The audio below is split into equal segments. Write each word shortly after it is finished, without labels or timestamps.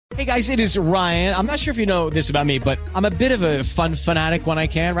Hey guys, it is Ryan. I'm not sure if you know this about me, but I'm a bit of a fun fanatic when I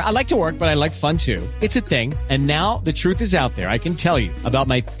can. I like to work, but I like fun too. It's a thing. And now the truth is out there. I can tell you about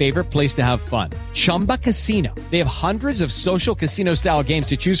my favorite place to have fun. Chumba Casino. They have hundreds of social casino style games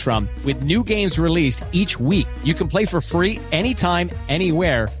to choose from with new games released each week. You can play for free anytime,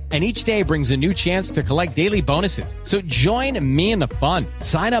 anywhere. And each day brings a new chance to collect daily bonuses. So join me in the fun.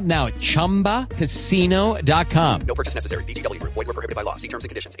 Sign up now at ChumbaCasino.com. No purchase necessary. VGW. Void where prohibited by law. See terms and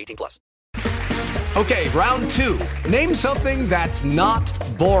conditions. 18+. Okay, round two. Name something that's not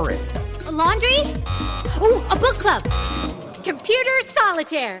boring. A laundry? Ooh, a book club. Computer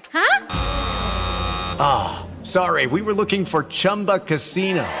solitaire, huh? Ah, sorry. We were looking for Chumba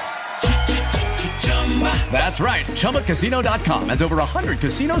Casino. That's right. ChumbaCasino.com has over 100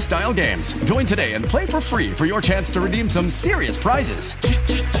 casino-style games. Join today and play for free for your chance to redeem some serious prizes.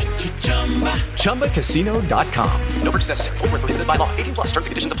 ChumbaCasino.com. No purchase necessary. Void where prohibited by law. 18+. Terms and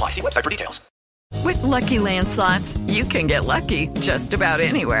conditions apply. See website for details. With Lucky Land Slots, you can get lucky just about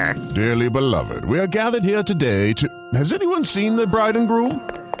anywhere. Dearly beloved, we are gathered here today to... Has anyone seen the bride and groom?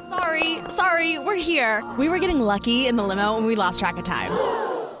 Sorry, we're here. We were getting lucky in the limo and we lost track of time.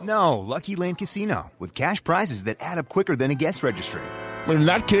 No, Lucky Land Casino, with cash prizes that add up quicker than a guest registry. In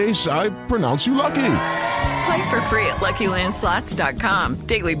that case, I pronounce you lucky. Play for free at LuckyLandSlots.com.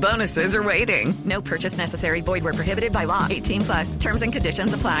 Daily bonuses are waiting. No purchase necessary. Void where prohibited by law. 18+. Terms and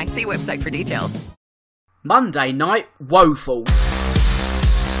conditions apply. See website for details. Monday night, Woeful.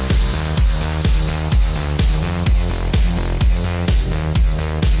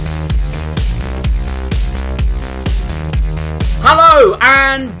 Hello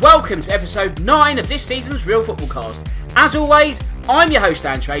and welcome to episode 9 of this season's Real Football Cast. As always, I'm your host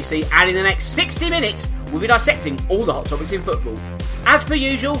Dan Tracy, and in the next 60 minutes we'll be dissecting all the hot topics in football. As per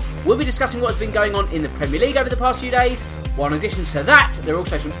usual, we'll be discussing what has been going on in the Premier League over the past few days, while in addition to that, there are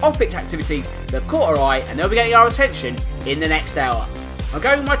also some off-pitch activities that have caught our eye and they'll be getting our attention in the next hour. I'm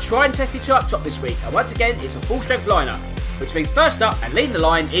going with my tried and tested two up top this week, and once again it's a full strength lineup, which means first up and leading the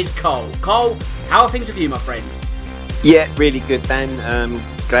line is Cole. Cole, how are things with you, my friend? Yeah, really good, Dan.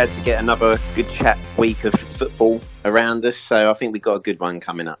 Glad to get another good chat week of football around us, so I think we've got a good one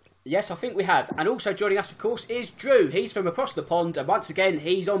coming up. Yes, I think we have. And also joining us, of course, is Drew. He's from across the pond, and once again,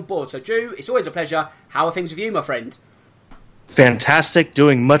 he's on board. So, Drew, it's always a pleasure. How are things with you, my friend? Fantastic,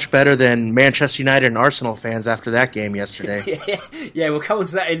 doing much better than Manchester United and Arsenal fans after that game yesterday. Yeah, we'll come on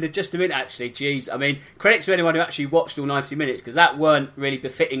to that in just a minute, actually. Jeez, I mean, credit to anyone who actually watched all 90 minutes, because that weren't really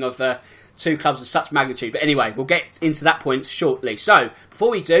befitting of two clubs of such magnitude. But anyway, we'll get into that point shortly. So,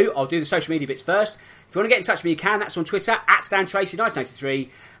 before we do, I'll do the social media bits first. If you want to get in touch with me, you can. That's on Twitter, @StanTracy1983.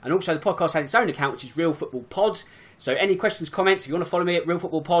 And also, the podcast has its own account, which is Real Football Pod. So any questions, comments, if you want to follow me at Real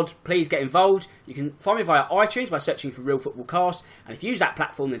Football Pod, please get involved. You can find me via iTunes by searching for Real Football Cast. And if you use that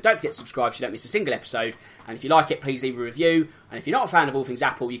platform, then don't forget to subscribe so you don't miss a single episode. And if you like it, please leave a review. And if you're not a fan of all things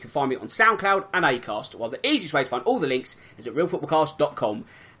Apple, you can find me on SoundCloud and Acast. While the easiest way to find all the links is at realfootballcast.com.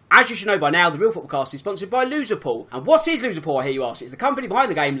 As you should know by now, the Real Football Cast is sponsored by Loserpool. And what is Loserpool, I hear you ask? It's the company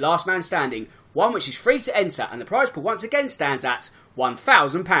behind the game Last Man Standing, one which is free to enter, and the prize pool once again stands at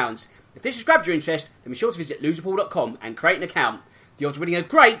 £1,000. If this has grabbed your interest, then be sure to visit loserpool.com and create an account. The odds of winning are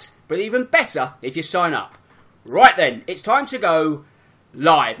great, but even better if you sign up. Right then, it's time to go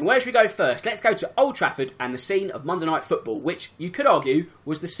live. And where should we go first? Let's go to Old Trafford and the scene of Monday Night Football, which you could argue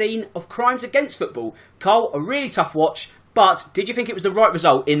was the scene of crimes against football. Cole, a really tough watch, but did you think it was the right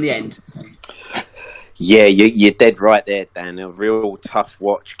result in the end? Yeah, you're dead right there, Dan. A real tough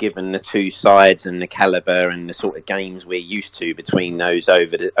watch given the two sides and the calibre and the sort of games we're used to between those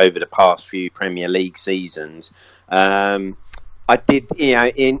over the past few Premier League seasons. I did,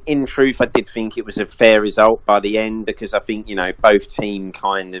 in truth, I did think it was a fair result by the end because I think, both teams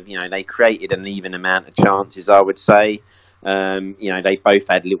kind of, they created an even amount of chances, I would say. They both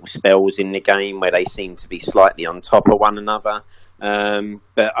had little spells in the game where they seemed to be slightly on top of one another.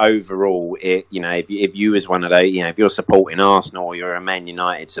 But overall, if you was one of those, if you're supporting Arsenal or you're a Man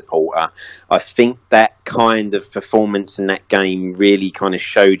United supporter, I think that kind of performance in that game really kind of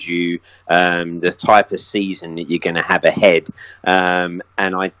showed you the type of season that you're going to have ahead. And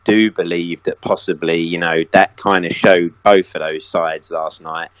I do believe that possibly, that kind of showed both of those sides last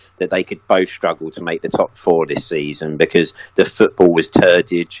night that they could both struggle to make the top four this season because the football was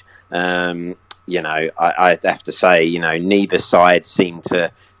turgid. I'd have to say, neither side seem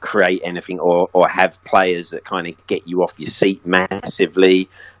to create anything or have players that kind of get you off your seat massively.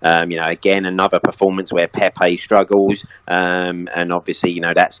 Again, another performance where Pepe struggles, and obviously,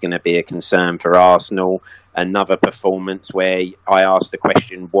 that's going to be a concern for Arsenal. Another performance where I asked the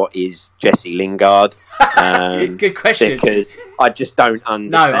question, what is Jesse Lingard? Good question. Because I just don't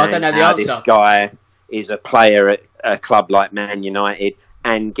understand I don't know the how answer. this guy is a player at a club like Man United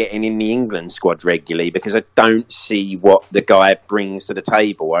and getting in the England squad regularly, because I don't see what the guy brings to the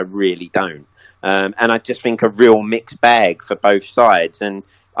table. I really don't. And I just think a real mixed bag for both sides. And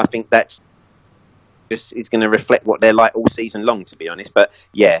I think that just is going to reflect what they're like all season long, to be honest. But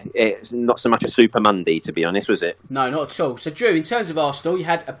yeah, it's not so much a Super Monday, to be honest, was it? No, not at all. So Drew, in terms of Arsenal, you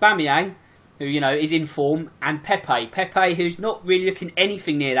had Aubameyang, who is in form, and Pepe, who's not really looking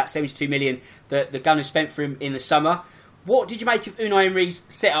anything near that 72 million that the Gunners spent for him in the summer. What did you make of Unai Emery's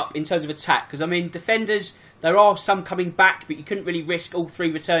setup in terms of attack? Because, defenders, there are some coming back, but you couldn't really risk all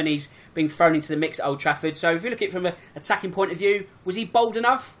three returnees being thrown into the mix at Old Trafford. So if you look at it from an attacking point of view, was he bold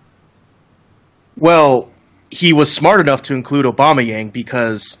enough? Well, he was smart enough to include Aubameyang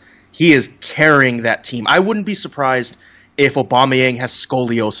because he is carrying that team. I wouldn't be surprised if Aubameyang has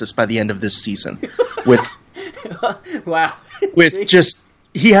scoliosis by the end of this season. Wow. With just...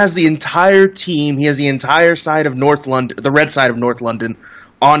 He has the entire team. He has the entire side of North London, the red side of North London,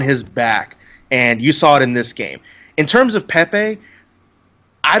 on his back. And you saw it in this game. In terms of Pepe,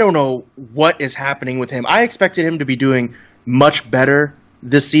 I don't know what is happening with him. I expected him to be doing much better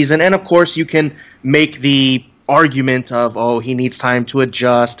this season. And, of course, you can make the argument of, he needs time to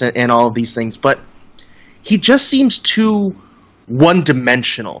adjust and all of these things. But he just seems too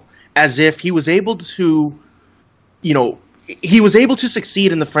one-dimensional, as if he was able to, he was able to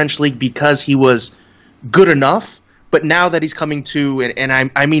succeed in the French league because he was good enough, but now that he's coming to, and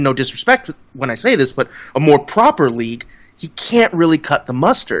I mean no disrespect when I say this, but a more proper league, he can't really cut the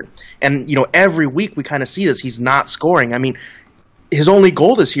mustard. And, every week we kind of see this. He's not scoring. I mean, his only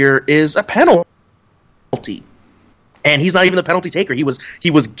goal this year is a penalty. And he's not even the penalty taker. He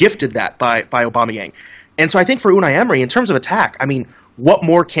was gifted that by Aubameyang. And so I think for Unai Emery, in terms of attack, what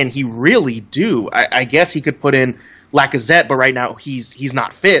more can he really do? I guess he could put in Lacazette, but right now he's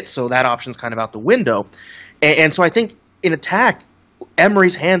not fit, so that option's kind of out the window. And so I think in attack,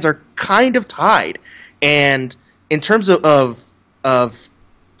 Emery's hands are kind of tied. And in terms of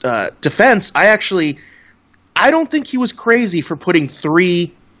defense, I don't think he was crazy for putting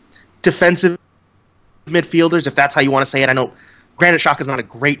three defensive midfielders, if that's how you want to say it. I know Granit Xhaka is not a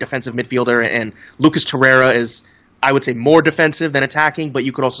great defensive midfielder, and Lucas Torreira is, I would say, more defensive than attacking, but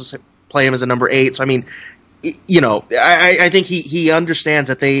you could also play him as a number 8. So, I think he understands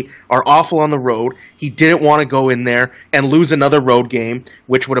that they are awful on the road. He didn't want to go in there and lose another road game,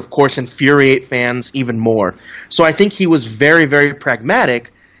 which would, of course, infuriate fans even more. So I think he was very, very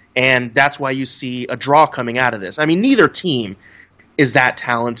pragmatic, and that's why you see a draw coming out of this. Neither team is that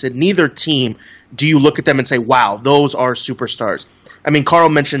talented. Neither team do you look at them and say, wow, those are superstars. Carl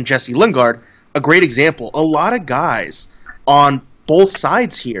mentioned Jesse Lingard, a great example. A lot of guys on both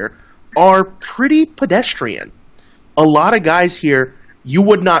sides here are pretty pedestrian. A lot of guys here, you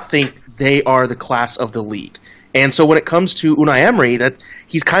would not think they are the class of the league. And so when it comes to Unai Emery, that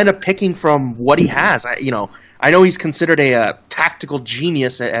he's kind of picking from what he has. I know he's considered a tactical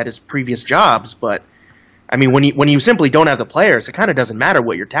genius at his previous jobs, but when you simply don't have the players, it kind of doesn't matter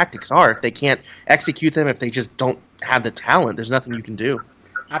what your tactics are. If they can't execute them, if they just don't have the talent, there's nothing you can do.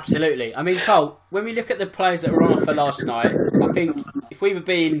 Absolutely. Cole, when we look at the players that were on offer last night, I think if we were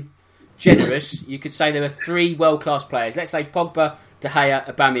being generous, you could say there were 3 world-class players. Let's say Pogba, De Gea,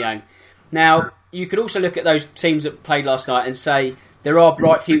 Aubameyang. Now, you could also look at those teams that played last night and say there are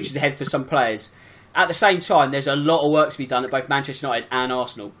bright futures ahead for some players. At the same time, there's a lot of work to be done at both Manchester United and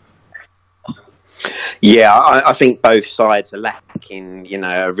Arsenal. Yeah, I think both sides are lacking,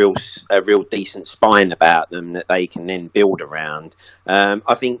 a real decent spine about them that they can then build around.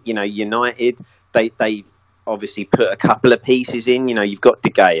 I think, United, they obviously put a couple of pieces in. You've got De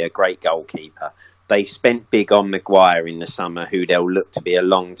Gea, a great goalkeeper. They spent big on Maguire in the summer, who they'll look to be a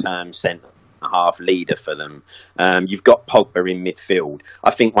long-term centre-half leader for them. You've got Pogba in midfield. I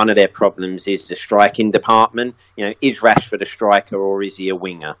think one of their problems is the striking department. Is Rashford a striker or is he a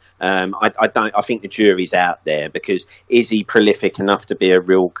winger? I think the jury's out there, because is he prolific enough to be a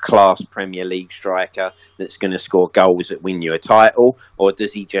real class Premier League striker that's going to score goals that win you a title, or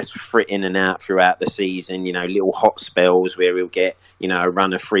does he just frit in and out throughout the season? Little hot spells where he'll get a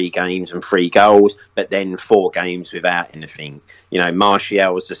run of 3 games and 3 goals, but then 4 games without anything.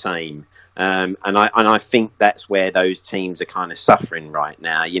 Martial was the same. And I think that's where those teams are kind of suffering right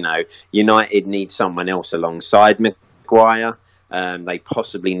now. You know, United need someone else alongside Maguire. They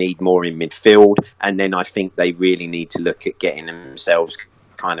possibly need more in midfield. And then I think they really need to look at getting themselves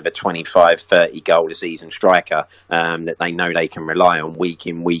kind of a 25, 30 goal a season striker that they know they can rely on week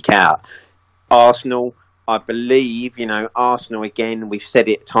in, week out. Arsenal, I believe, Arsenal, again, we've said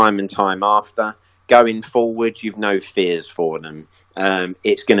it time and time after. Going forward, you've no fears for them.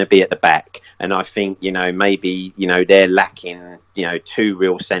 It's going to be at the back. And I think, maybe, they're lacking, two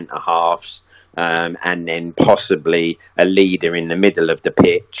real centre-halves and then possibly a leader in the middle of the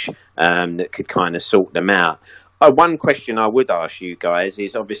pitch that could kind of sort them out. One question I would ask you guys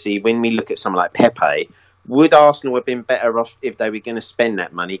is, obviously, when we look at someone like Pepe, would Arsenal have been better off if they were going to spend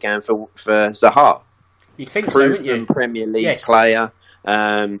that money going for Zaha? You'd think so, wouldn't you? Premier League player.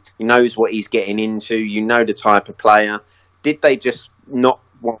 He knows what he's getting into. You know the type of player. Did they just not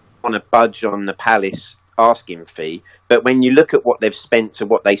want to budge on the Palace asking fee? But when you look at what they've spent to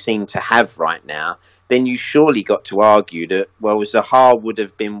what they seem to have right now, then you surely got to argue that, well, Zaha would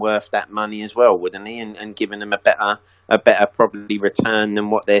have been worth that money as well, wouldn't he? And given them a better probably return than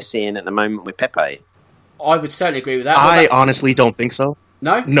what they're seeing at the moment with Pepe. I would certainly agree with that. I honestly don't think so.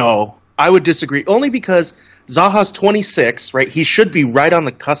 No? No. I would disagree. Only because Zaha's 26, right? He should be right on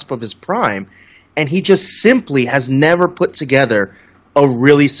the cusp of his prime. And he just simply has never put together a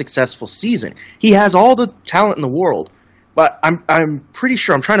really successful season. He has all the talent in the world. But I'm pretty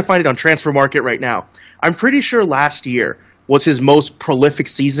sure, I'm trying to find it on Transfer Market right now. I'm pretty sure last year was his most prolific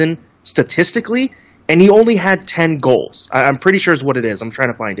season statistically. And he only had 10 goals. I'm pretty sure is what it is. I'm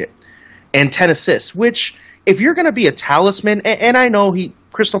trying to find it. And 10 assists, which, if you're going to be a talisman, and I know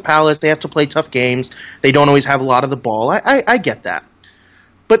Crystal Palace, they have to play tough games. They don't always have a lot of the ball. I get that.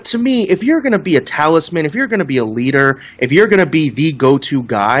 But to me, if you're going to be a talisman, if you're going to be a leader, if you're going to be the go-to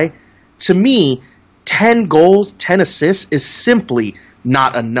guy, to me, 10 goals, 10 assists is simply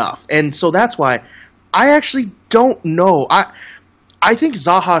not enough. And so that's why I actually don't know. I think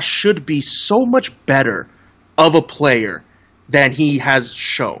Zaha should be so much better of a player than he has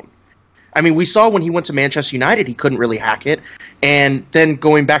shown. I mean, we saw when he went to Manchester United, he couldn't really hack it. And then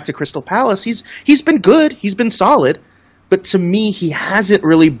going back to Crystal Palace, he's been good. He's been solid. But to me, he hasn't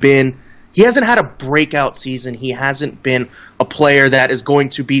had a breakout season. He hasn't been a player that is going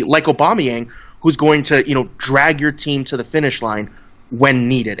to be like Aubameyang, who's going to, drag your team to the finish line when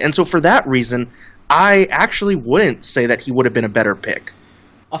needed. And so for that reason, I actually wouldn't say that he would have been a better pick.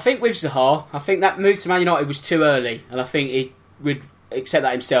 I think with Zaha, I think that move to Man United was too early. And I think he would accept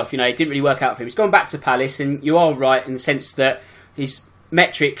that himself. It didn't really work out for him. He's gone back to Palace, and you are right in the sense that his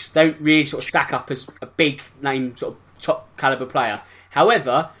metrics don't really sort of stack up as a big name, sort of top caliber player.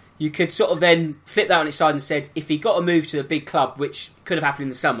 However, you could sort of then flip that on its side and said, if he got a move to a big club, which could have happened in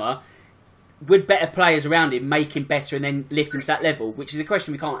the summer, would better players around him make him better and then lift him to that level? Which is a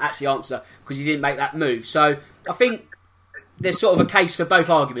question we can't actually answer because he didn't make that move. So I think there's sort of a case for both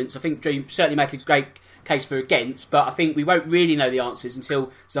arguments. I think Drew certainly make a great case for against, but I think we won't really know the answers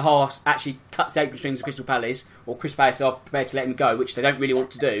until Zaha actually cuts the apron strings of Crystal Palace, or Crystal Palace are prepared to let him go, which they don't really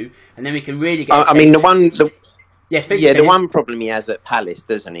want to do, and then we can really get. The one problem he has at Palace,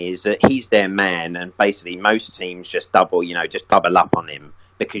 doesn't he, is that he's their man, and basically most teams just double up on him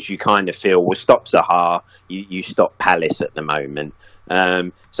because you kind of feel, well, stop Zaha, you stop Palace at the moment.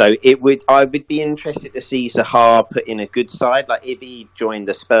 So I would be interested to see Zaha put in a good side, like if he joined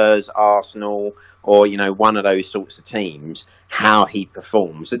the Spurs, Arsenal, or one of those sorts of teams, how he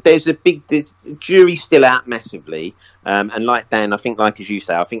performs. There's jury still out massively, and like Dan, I think, as you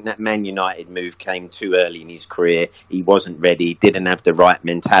say, I think that Man United move came too early in his career. He wasn't ready, didn't have the right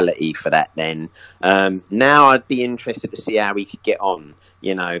mentality for that then. Now I'd be interested to see how he could get on,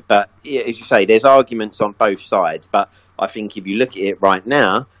 but as you say, there's arguments on both sides, but I think if you look at it right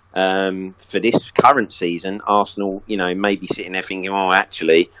now, for this current season, Arsenal, may be sitting there thinking, oh,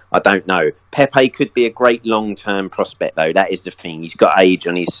 actually, I don't know. Pepe could be a great long-term prospect, though. That is the thing. He's got age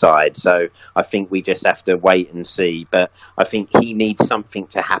on his side, so I think we just have to wait and see. But I think he needs something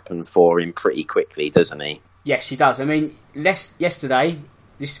to happen for him pretty quickly, doesn't he? Yes, he does. I mean, yesterday,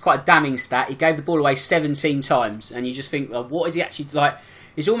 this is quite a damning stat. He gave the ball away 17 times, and you just think, well, what is he actually like?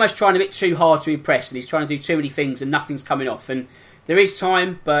 He's almost trying a bit too hard to impress, and he's trying to do too many things, and nothing's coming off. And there is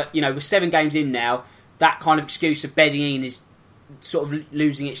time, but we're 7 games in now. That kind of excuse of bedding in is sort of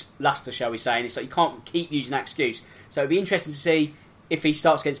losing its lustre, shall we say? And it's like you can't keep using that excuse. So it'd be interesting to see if he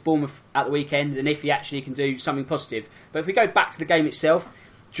starts against Bournemouth at the weekend and if he actually can do something positive. But if we go back to the game itself,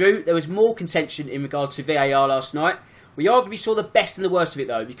 Drew, there was more contention in regard to VAR last night. We arguably saw the best and the worst of it,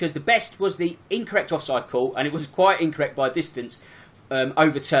 though, because the best was the incorrect offside call, and it was quite incorrect by a distance.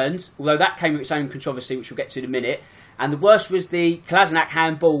 overturned, although that came with its own controversy, which we'll get to in a minute. And the worst was the Kolasinac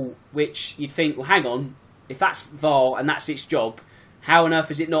handball, which you'd think, well, hang on, if that's VAR and that's its job, how on earth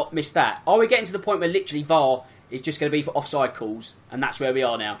has it not missed that? Are we getting to the point where literally VAR is just going to be for offside calls, and that's where we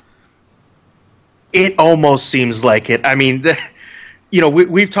are now? It almost seems like it. I mean,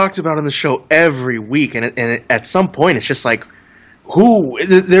 we've talked about it on the show every week, and at some point it's just like,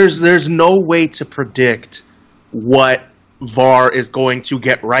 there's no way to predict what VAR is going to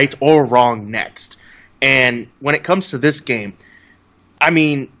get right or wrong next. And when it comes to this game, I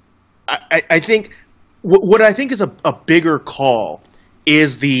mean, I think what I think is a bigger call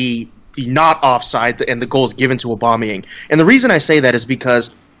is the not offside and the goals given to Aubameyang. And the reason I say that is because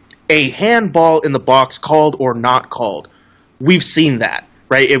a handball in the box, called or not called, we've seen that,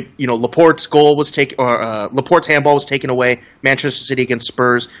 right? Laporte's goal was Laporte's handball was taken away, Manchester City against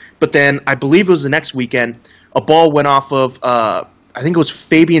Spurs. But then I believe it was the next weekend, a ball went off of I think it was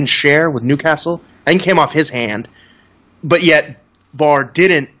Fabian Schär with Newcastle. I think it came off his hand, but yet VAR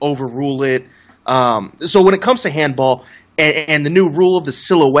didn't overrule it. So when it comes to handball and the new rule of the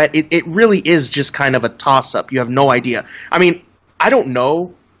silhouette, it really is just kind of a toss-up. You have no idea. I mean, I don't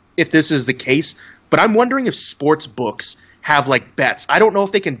know if this is the case, but I'm wondering if sports books have like bets. I don't know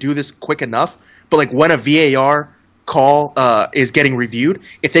if they can do this quick enough, but like when a VAR call is getting reviewed,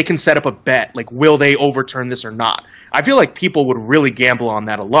 if they can set up a bet, like will they overturn this or not? I feel like people would really gamble on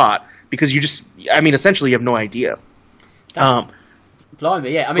that a lot because essentially you have no idea.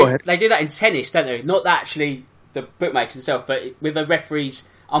 Blimey, yeah. I mean, they do that in tennis, don't they? Not actually the bookmakers themselves, but with a referee's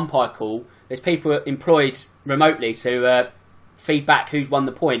umpire call, there's people employed remotely to feed back who's won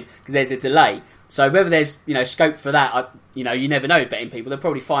the point because there's a delay. So whether there's scope for that, you never know. Betting people, they'll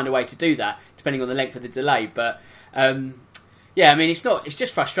probably find a way to do that depending on the length of the delay. But yeah, I mean, it's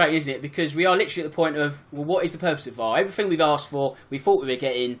just frustrating, isn't it? Because we are literally at the point of, well, what is the purpose of VAR? Everything we've asked for, we thought we were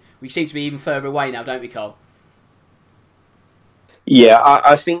getting, we seem to be even further away now, don't we, Carl? Yeah,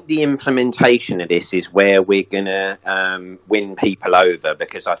 I think the implementation of this is where we're going to win people over,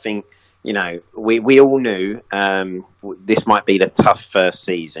 because I think, we all knew this might be the tough first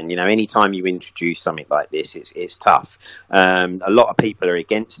season. Anytime you introduce something like this, it's tough. A lot of people are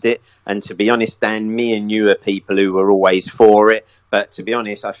against it. And to be honest, Dan, me and you are people who are always for it. But to be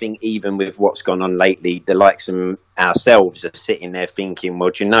honest, I think even with what's gone on lately, the likes of ourselves are sitting there thinking, well,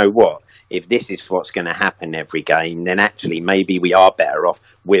 do you know what? If this is what's going to happen every game, then actually maybe we are better off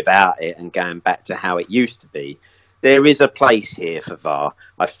without it and going back to how it used to be. There is a place here for VAR.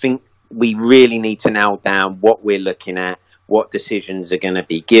 I think we really need to nail down what we're looking at, what decisions are going to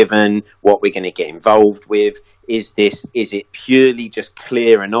be given, what we're going to get involved with. Is it purely just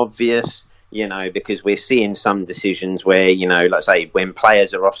clear and obvious? Because we're seeing some decisions where, let's say when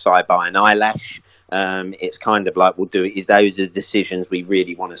players are offside by an eyelash, it's kind of like, those are the decisions we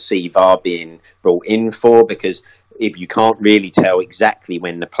really want to see VAR being brought in for? Because if you can't really tell exactly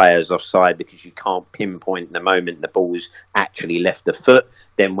when the player's offside because you can't pinpoint the moment the ball's actually left the foot,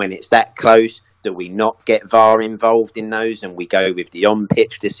 then when it's that close, do we not get VAR involved in those and we go with the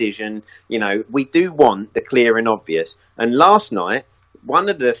on-pitch decision? We do want the clear and obvious. And last night, one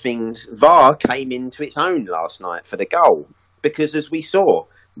of the things, VAR came into its own last night for the goal, because as we saw,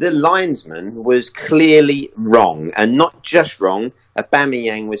 the linesman was clearly wrong, and not just wrong.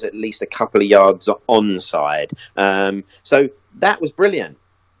 Aubameyang was at least a couple of yards onside. So that was brilliant.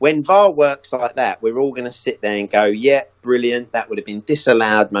 When VAR works like that, we're all going to sit there and go, yeah, brilliant. That would have been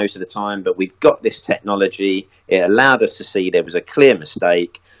disallowed most of the time, but we've got this technology. It allowed us to see there was a clear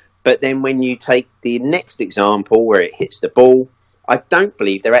mistake. But then when you take the next example where it hits the ball, I don't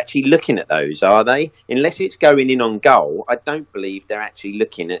believe they're actually looking at those, are they? Unless it's going in on goal, I don't believe they're actually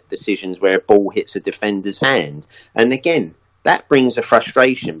looking at decisions where a ball hits a defender's hand. And again, that brings a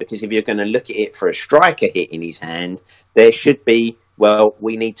frustration, because if you're going to look at it for a striker hitting his hand, there should be, well,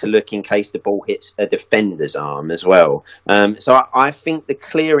 we need to look in case the ball hits a defender's arm as well. So I think the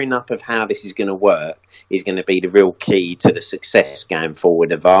clearing up of how this is going to work is going to be the real key to the success going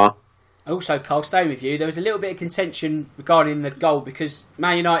forward of VAR. Also, Carl, staying with you, there was a little bit of contention regarding the goal because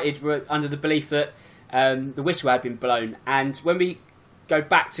Man United were under the belief that the whistle had been blown. And when we go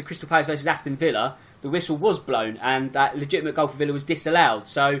back to Crystal Palace versus Aston Villa, the whistle was blown and that legitimate goal for Villa was disallowed.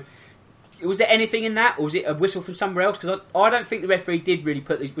 So was there anything in that, or was it a whistle from somewhere else? Because I don't think the referee did really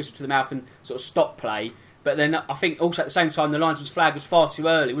put the whistle to the mouth and sort of stop play. But then I think also at the same time the linesman's flag was far too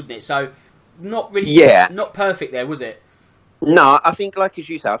early, wasn't it? So not really, not perfect there, was it? No, I think, like as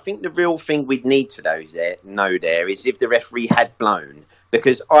you say, I think the real thing we'd need to know there is if the referee had blown.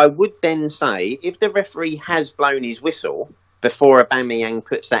 Because I would then say, if the referee has blown his whistle before Aubameyang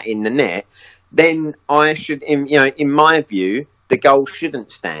puts that in the net, then I should, in my view, the goal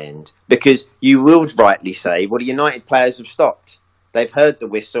shouldn't stand, because you will rightly say, well, the United players have stopped. They've heard the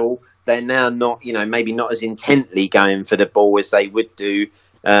whistle. They're now not, maybe not as intently going for the ball as they would do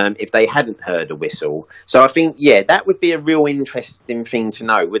if they hadn't heard a whistle. So I think, that would be a real interesting thing to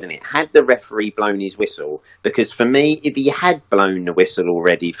know, wouldn't it? Had the referee blown his whistle? Because for me, if he had blown the whistle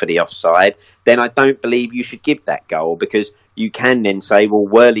already for the offside, then I don't believe you should give that goal, because you can then say, well,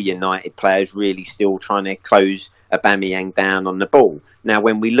 were the United players really still trying to close Aubameyang down on the ball? Now,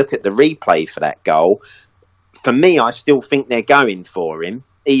 when we look at the replay for that goal, for me, I still think they're going for him,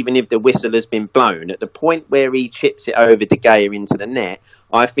 even if the whistle has been blown. At the point where he chips it over De Gea into the net,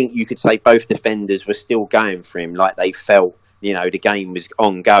 I think you could say both defenders were still going for him, like they felt, the game was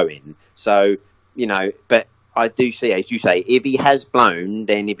ongoing. So, but I do see, as you say, if he has blown,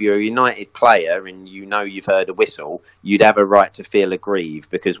 then if you're a United player and you've heard a whistle, you'd have a right to feel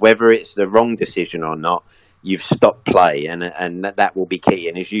aggrieved, because whether it's the wrong decision or not, you've stopped play, and that will be key.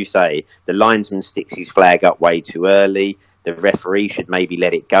 And as you say, the linesman sticks his flag up way too early. The referee should maybe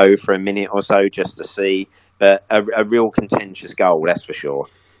let it go for a minute or so just to see. But a real contentious goal, that's for sure.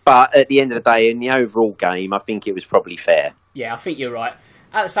 But at the end of the day, in the overall game, I think it was probably fair. Yeah, I think you're right.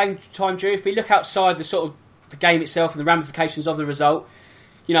 At the same time, Drew, if we look outside the sort of the game itself and the ramifications of the result,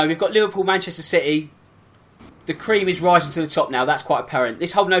 we've got Liverpool, Manchester City. The cream is rising to the top now, that's quite apparent.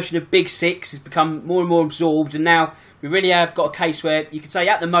 This whole notion of Big Six has become more and more absorbed, and now we really have got a case where you could say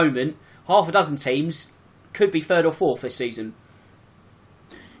at the moment, half a dozen teams could be third or fourth this season.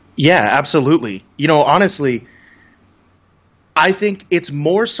 Yeah, absolutely. Honestly, I think it's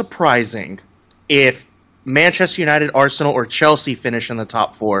more surprising if Manchester United, Arsenal, or Chelsea finish in the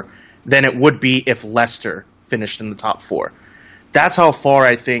top four than it would be if Leicester finished in the top four. That's how far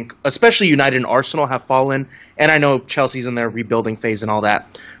I think, especially United and Arsenal, have fallen. And I know Chelsea's in their rebuilding phase and all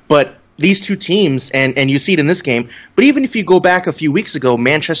that. But these two teams, and you see it in this game, but even if you go back a few weeks ago,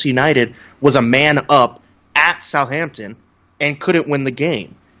 Manchester United was a man up at Southampton and couldn't win the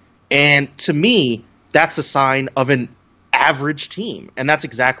game. And to me, that's a sign of an average team. And that's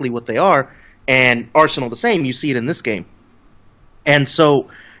exactly what they are. And Arsenal the same. You see it in this game. And so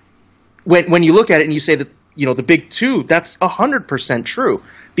when you look at it and you say that, the big two, that's 100% true,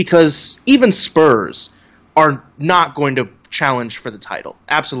 because even Spurs are not going to challenge for the title.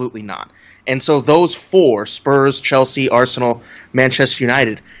 Absolutely not. And so those four, Spurs, Chelsea, Arsenal, Manchester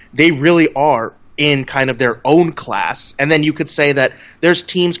United, they really are in kind of their own class. And then you could say that there's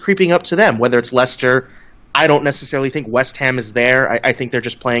teams creeping up to them, whether it's Leicester. I don't necessarily think West Ham is there. I think they're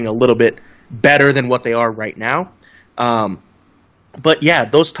just playing a little bit better than what they are right now. But yeah,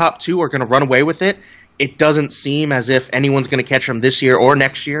 those top two are going to run away with it. It doesn't seem as if anyone's going to catch them this year or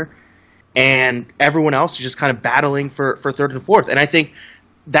next year. And everyone else is just kind of battling for third and fourth. And I think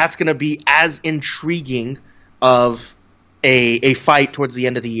that's going to be as intriguing of a fight towards the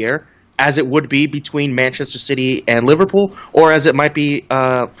end of the year as it would be between Manchester City and Liverpool, or as it might be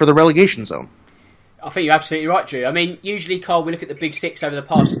for the relegation zone. I think you're absolutely right, Drew. I mean, usually, Carl, we look at the Big Six over the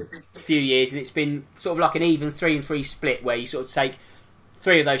past few years, and it's been sort of like an even 3-3 split, where you sort of take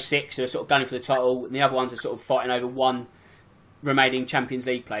three of those six who are sort of gunning for the title, and the other ones are sort of fighting over one remaining Champions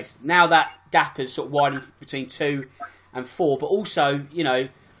League place. Now that gap has sort of widened between 2 and 4, but also,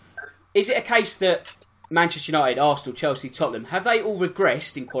 is it a case that Manchester United, Arsenal, Chelsea, Tottenham, have they all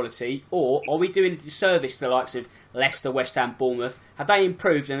regressed in quality, or are we doing a disservice to the likes of Leicester, West Ham, Bournemouth? Have they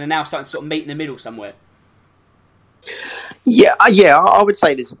improved and are now starting to sort of meet in the middle somewhere? Yeah, I would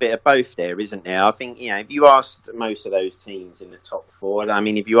say there's a bit of both there, isn't there? I think, if you asked most of those teams in the top four, I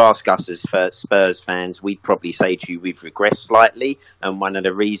mean, if you ask us as Spurs fans, we'd probably say to you we've regressed slightly. And one of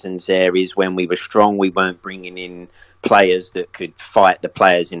the reasons there is when we were strong, we weren't bringing in players that could fight the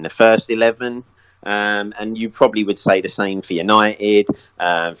players in the first 11. And you probably would say the same for United,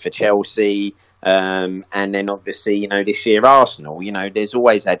 for Chelsea, and then obviously, this year Arsenal. There's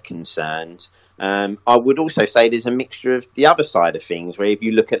always had concerns. I would also say there's a mixture of the other side of things, where if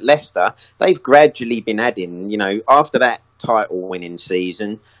you look at Leicester, they've gradually been adding, after that title-winning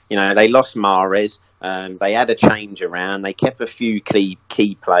season, they lost Mahrez, they had a change around, they kept a few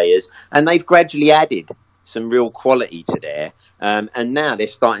key players, and they've gradually added some real quality to there. And now they're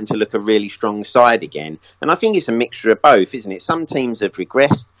starting to look a really strong side again. And I think it's a mixture of both, isn't it? Some teams have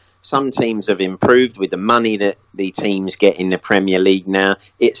regressed. Some teams have improved with the money that the teams get in the Premier League now.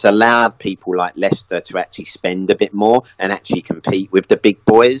 It's allowed people like Leicester to actually spend a bit more and actually compete with the big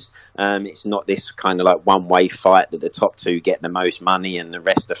boys. It's not this kind of like one-way fight that the top two get the most money and the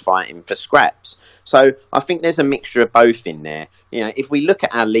rest are fighting for scraps. So I think there's a mixture of both in there. If we look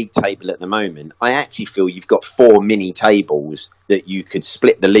at our league table at the moment, I actually feel you've got 4 mini tables that you could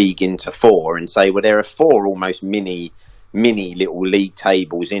split the league into 4 and say, well, there are 4 almost mini mini little league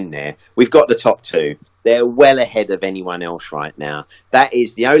tables in there. We've got the top two. They're well ahead of anyone else right now. That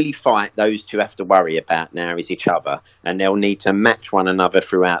is the only fight those two have to worry about now is each other, and they'll need to match one another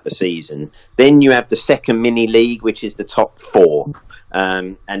throughout the season. Then you have the second mini league, which is the top four,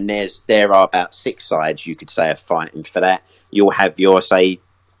 and there are about 6 sides you could say are fighting for that. You'll have your, say,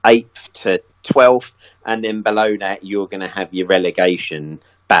 8th to 12th, and then below that you're going to have your relegation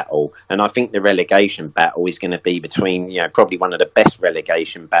battle. And I think the relegation battle is going to be between, probably one of the best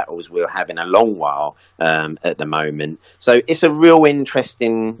relegation battles we'll have in a long while at the moment. So it's a real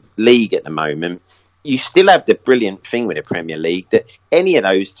interesting league at the moment. You still have the brilliant thing with the Premier League that any of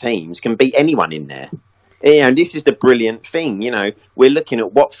those teams can beat anyone in there. This is the brilliant thing. We're looking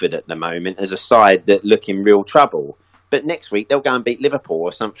at Watford at the moment as a side that look in real trouble. But next week, they'll go and beat Liverpool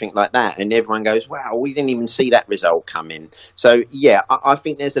or something like that. And everyone goes, wow, we didn't even see that result coming. So, I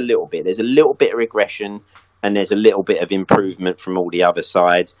think there's a little bit of regression, and there's a little bit of improvement from all the other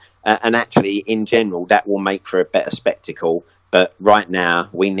sides. And actually, in general, that will make for a better spectacle. But right now,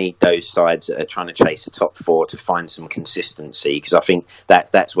 we need those sides that are trying to chase the top 4 to find some consistency, because I think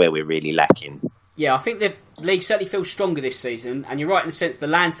that's where we're really lacking. Yeah, I think the league certainly feels stronger this season. And you're right in the sense the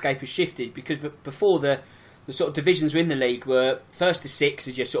landscape has shifted, because before the sort of divisions within the league were 1st to 6th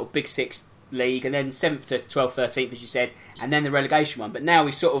as your sort of big 6 league, and then 7th to 12th, 13th, as you said, and then the relegation one. But now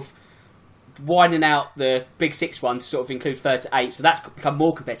we've sort of widening out the big 6 ones to sort of include 3rd to 8th, so that's become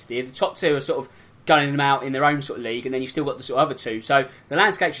more competitive. The top 2 are sort of gunning them out in their own sort of league, and then you've still got the sort of other 2. So the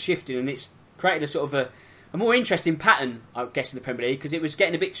landscapes are shifting, and it's created a sort of a more interesting pattern, I guess, in the Premier League, because it was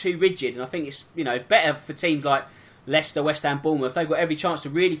getting a bit too rigid, and I think it's better for teams like Leicester, West Ham, Bournemouth. They've got every chance to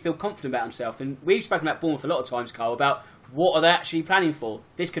really feel confident about themselves. And we've spoken about Bournemouth a lot of times, Carl, about what are they actually planning for.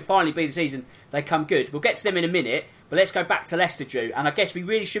 This could finally be the season they come good. We'll get to them in a minute, but let's go back to Leicester, Drew. And I guess we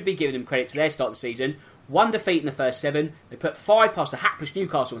really should be giving them credit to their start of the season. 1 defeat in the first 7. They put 5 past the hapless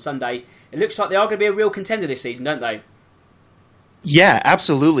Newcastle on Sunday. It looks like they are going to be a real contender this season, don't they? Yeah,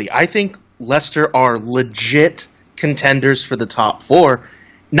 absolutely. I think Leicester are legit contenders for the top 4.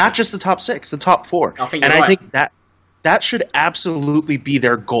 Not just the top 6, the top 4. I think that should absolutely be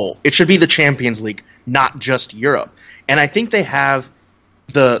their goal. It should be the Champions League, not just Europe. And I think they have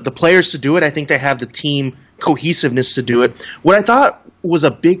the players to do it. I think they have the team cohesiveness to do it. What I thought was a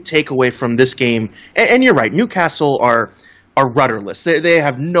big takeaway from this game, and you're right, Newcastle are rudderless. They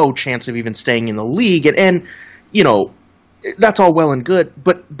have no chance of even staying in the league. And that's all well and good.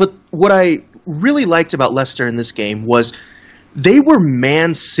 But what I really liked about Leicester in this game was they were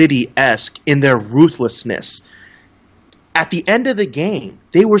Man City-esque in their ruthlessness. At the end of the game,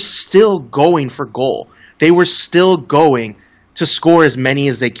 they were still going for goal. They were still going to score as many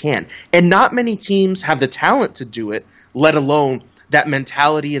as they can. And not many teams have the talent to do it, let alone that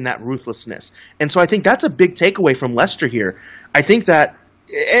mentality and that ruthlessness. And so I think that's a big takeaway from Leicester here. I think that,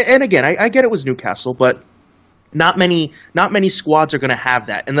 and again, I get it was Newcastle, but not many squads are going to have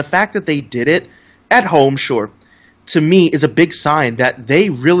that. And the fact that they did it at home, sure, to me is a big sign that they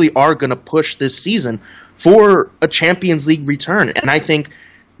really are going to push this season for a Champions League return. And I think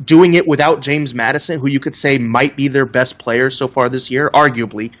doing it without James Maddison, who you could say might be their best player so far this year,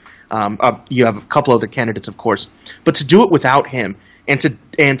 arguably, you have a couple other candidates, of course, but to do it without him and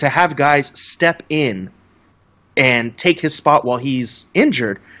to have guys step in and take his spot while he's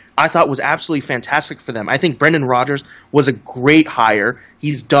injured, I thought was absolutely fantastic for them. I think Brendan Rodgers was a great hire.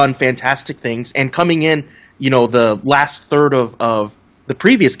 He's done fantastic things, and coming in, the last third of the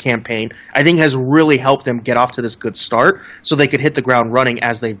previous campaign, I think has really helped them get off to this good start so they could hit the ground running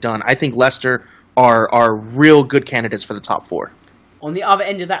as they've done. I think Leicester are real good candidates for the top 4. On the other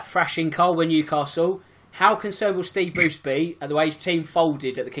end of that thrashing, Carl, were Newcastle. How concerned will Steve Bruce be at the way his team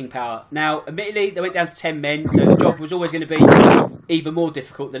folded at the King Power? Now, admittedly, they went down to 10 men, so the job was always going to be even more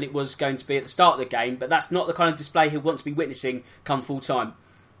difficult than it was going to be at the start of the game, but that's not the kind of display he'll want to be witnessing come full time.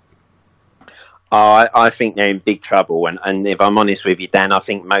 I think they're in big trouble, and if I'm honest with you, Dan, I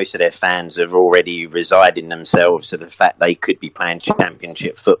think most of their fans have already resided themselves to the fact they could be playing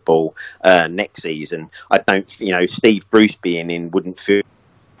Championship football next season. I don't, Steve Bruce being in wouldn't fill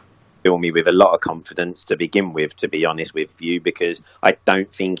me with a lot of confidence to begin with, to be honest with you, because I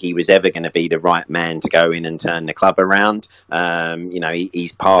don't think he was ever going to be the right man to go in and turn the club around.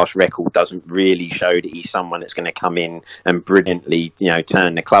 His past record doesn't really show that he's someone that's going to come in and brilliantly,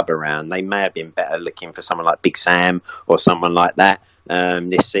 turn the club around. They may have been better looking for someone like Big Sam or someone like that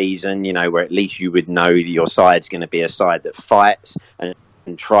this season, where at least you would know that your side's going to be a side that fights and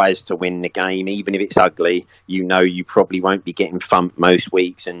and tries to win the game, even if it's ugly. You know you probably won't be getting thumped most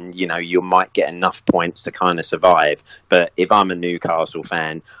weeks, and you know you might get enough points to kind of survive. But if I'm a Newcastle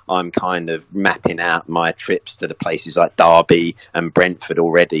fan, I'm kind of mapping out my trips to the places like Derby and Brentford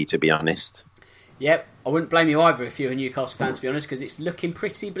already, to be honest. Yep, I wouldn't blame you either if you're a Newcastle fan, to be honest, because it's looking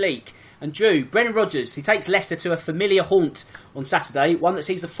pretty bleak. And Drew, Brendan Rodgers, he takes Leicester to a familiar haunt on Saturday, one that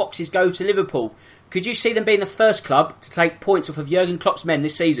sees the Foxes go to Liverpool. Could you see them being the first club to take points off of Jurgen Klopp's men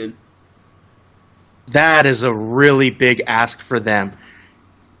this season? That is a really big ask for them.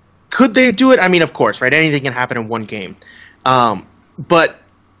 Could they do it? I mean, of course, right? Anything can happen in one game. But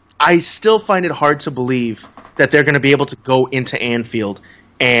I still find it hard to believe that they're going to be able to go into Anfield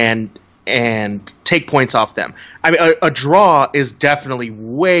and take points off them. I mean, a draw is definitely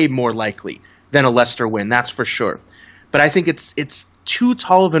way more likely than a Leicester win, that's for sure. But I think it's too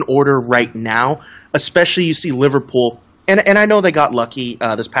tall of an order right now, especially you see Liverpool, and I know they got lucky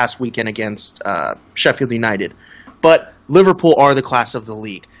this past weekend against Sheffield United, but Liverpool are the class of the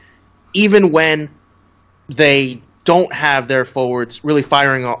league. Even when they don't have their forwards really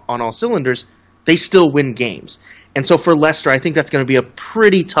firing on all cylinders, they still win games. And so for Leicester, I think that's going to be a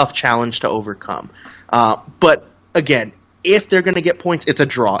pretty tough challenge to overcome. But again, if they're going to get points, it's a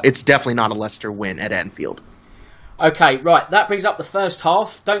draw. It's definitely not a Leicester win at Anfield. Okay, right, that brings up the first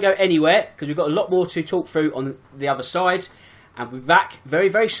half. Don't go anywhere, because we've got a lot more to talk through on the other side. And we'll be back very,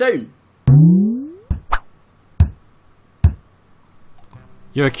 very soon.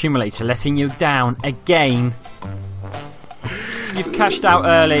 Your accumulator letting you down again. You've cashed out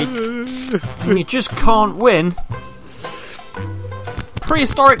early, and you just can't win.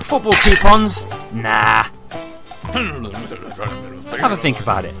 Prehistoric football coupons? Nah. Have a think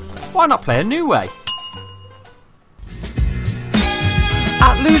about it. Why not play a new way?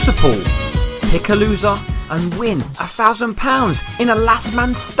 At Loserpool, pick a loser and win £1,000 in a last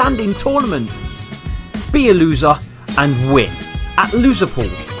man standing tournament. Be a loser and win at Loserpool.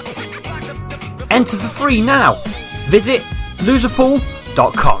 Enter for free now. Visit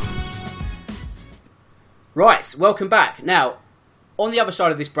loserpool.com. Right, welcome back. Now, on the other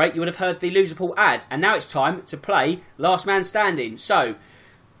side of this break, you would have heard the Loserpool ad, and now it's time to play Last Man Standing. So,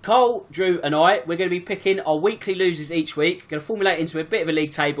 Cole, Drew and I, we're going to be picking our weekly losers each week, going to formulate into a bit of a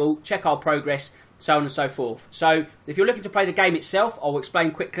league table, check our progress, so on and so forth. So, if you're looking to play the game itself, I'll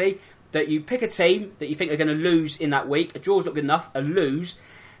explain quickly that you pick a team that you think are going to lose in that week. A draw's not good enough, a lose.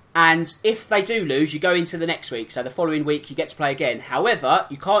 And if they do lose, you go into the next week. So the following week, you get to play again. However,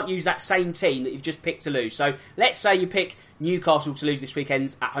 you can't use that same team that you've just picked to lose. So let's say you pick Newcastle to lose this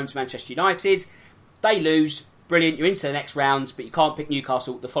weekend at home to Manchester United. They lose. Brilliant. You're into the next round, but you can't pick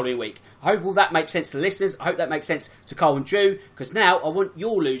Newcastle the following week. I hope all that makes sense to the listeners. I hope that makes sense to Cole and Drew, because now I want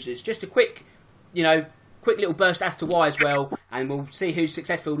your losers. Just a quick little burst as to why as well, and we'll see who's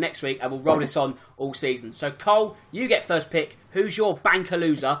successful next week, and we'll roll it on all season. So, Cole, you get first pick. Who's your banker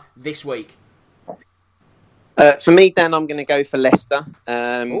loser this week? For me, Dan, I'm going to go for Leicester.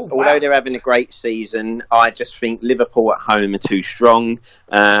 Although they're having a great season, I just think Liverpool at home are too strong,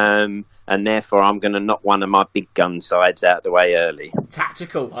 and therefore I'm going to knock one of my big gun sides out of the way early.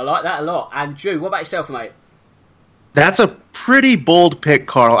 Tactical. I like that a lot. And Drew, what about yourself, mate? That's a pretty bold pick,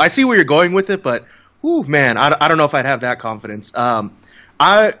 Carl. I see where you're going with it, but ooh, man, I don't know if I'd have that confidence.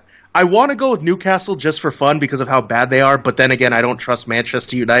 I want to go with Newcastle just for fun because of how bad they are, but then again, I don't trust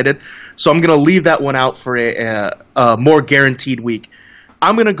Manchester United, so I'm going to leave that one out for a more guaranteed week.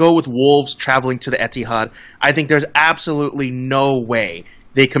 I'm going to go with Wolves traveling to the Etihad. I think there's absolutely no way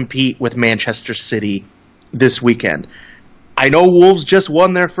they compete with Manchester City this weekend. I know Wolves just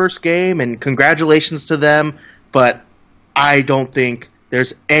won their first game, and congratulations to them, but I don't think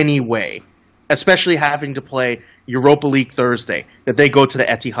there's any way, especially having to play Europa League Thursday, that they go to the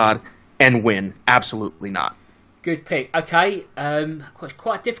Etihad and win. Absolutely not. Good pick. Okay,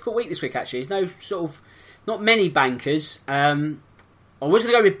 quite a difficult week this week, actually. There's not many bankers. I was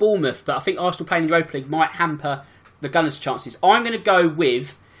going to go with Bournemouth, but I think Arsenal playing in the Europa League might hamper the Gunners' chances. I'm going to go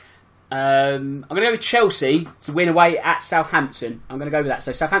with Chelsea to win away at Southampton. I'm going to go with that.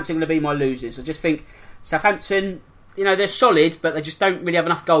 So Southampton are going to be my losers. I just think Southampton, they're solid, but they just don't really have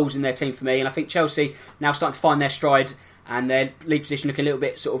enough goals in their team for me. And I think Chelsea now starting to find their stride and their league position looking a little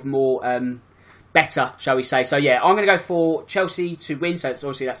bit sort of more better, shall we say. So yeah, I'm going to go for Chelsea to win. So it's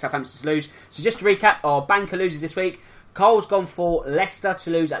obviously that's Southampton to lose. So just to recap, our banker losers this week. Cole's gone for Leicester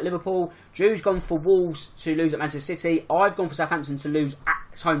to lose at Liverpool. Drew's gone for Wolves to lose at Manchester City. I've gone for Southampton to lose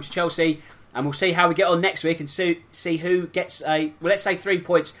at home to Chelsea. And we'll see how we get on next week and see who gets let's say 3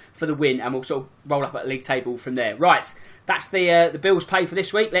 points for the win, and we'll sort of roll up at the league table from there. Right, that's the bills paid for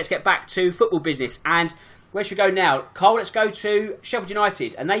this week. Let's get back to football business. And where should we go now? Carl, let's go to Sheffield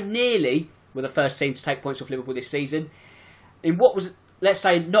United. And they nearly were the first team to take points off Liverpool this season. In what was, let's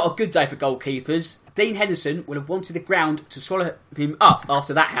say, not a good day for goalkeepers, Dean Henderson would have wanted the ground to swallow him up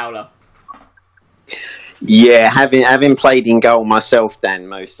after that howler. Yeah, having played in goal myself, Dan,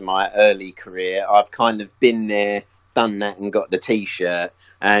 most of my early career, I've kind of been there, done that and got the T-shirt.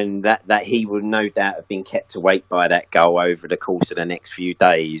 And that he would no doubt have been kept awake by that goal over the course of the next few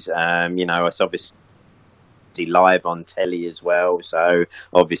days. It's obviously live on telly as well, so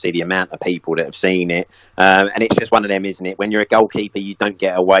obviously the amount of people that have seen it, and it's just one of them, isn't it? When you're a goalkeeper, you don't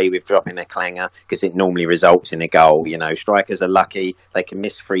get away with dropping a clanger because it normally results in a goal. Strikers are lucky, they can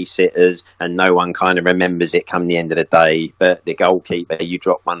miss free sitters and no one kind of remembers it come the end of the day, but the goalkeeper, you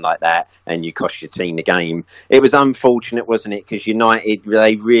drop one like that and you cost your team the game. It was unfortunate, wasn't it? Because United,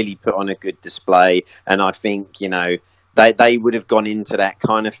 they really put on a good display, and I think they would have gone into that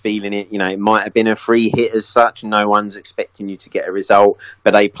kind of feeling it. It might have been a free hit as such. No one's expecting you to get a result,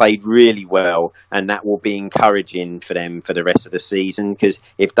 but they played really well, and that will be encouraging for them for the rest of the season, because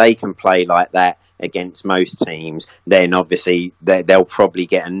if they can play like that against most teams, then obviously they'll probably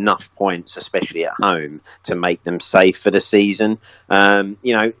get enough points, especially at home, to make them safe for the season.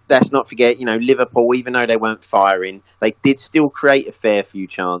 Let's not forget, Liverpool, even though they weren't firing, they did still create a fair few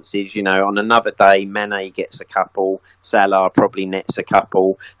chances. On another day, Mane gets a couple, Salah probably nets a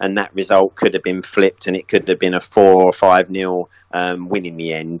couple, and that result could have been flipped and it could have been a 4 or 5-0 win in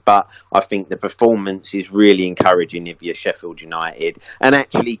the end. But I think the performance is really encouraging if you're Sheffield United, and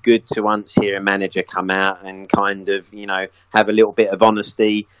actually good to once hear a manager come out and kind of, have a little bit of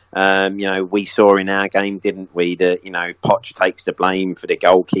honesty. We saw in our game, didn't we, that, Poch takes the blame for the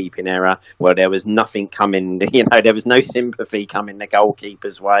goalkeeping error. Well, there was nothing coming, there was no sympathy coming the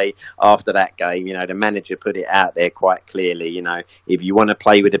goalkeeper's way after that game. The manager put it out there quite clearly, if you want to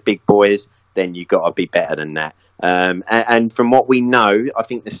play with the big boys, then you've got to be better than that. And from what we know, I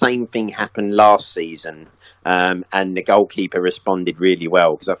think the same thing happened last season, and the goalkeeper responded really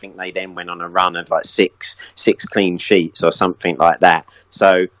well, because I think they then went on a run of like six clean sheets or something like that. So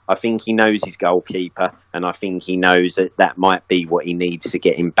I think he knows his goalkeeper, and I think he knows that might be what he needs to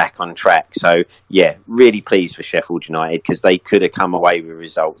get him back on track. So yeah, really pleased for Sheffield United, because they could have come away with a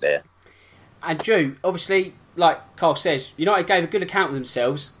result there. And Drew, obviously, like Carl says, United gave a good account of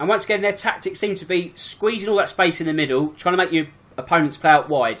themselves, and once again their tactics seemed to be squeezing all that space in the middle, trying to make your opponents play out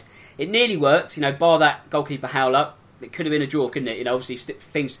wide. It nearly worked, bar that goalkeeper howler. It could have been a draw, couldn't it? Obviously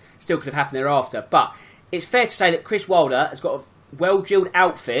things still could have happened thereafter. But it's fair to say that Chris Wilder has got a well-drilled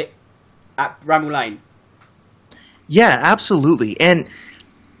outfit at Bramall Lane. Yeah, absolutely. And,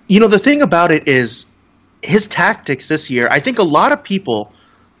 the thing about it is his tactics this year, I think a lot of people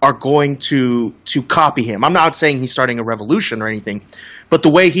are going to copy him. I'm not saying he's starting a revolution or anything, but the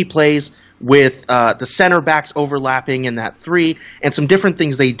way he plays with the center backs overlapping in that 3 and some different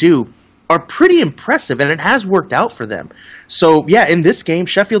things they do are pretty impressive, and it has worked out for them. So, yeah, in this game,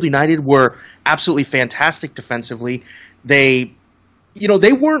 Sheffield United were absolutely fantastic defensively. They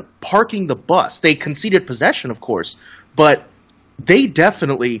weren't parking the bus. They conceded possession, of course, but they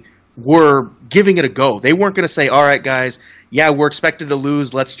definitely were giving it a go. They weren't going to say, all right, guys, yeah, we're expected to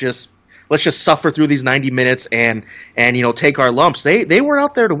lose. Let's just suffer through these 90 minutes and take our lumps. They were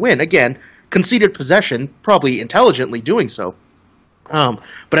out there to win. Again, conceded possession, probably intelligently doing so.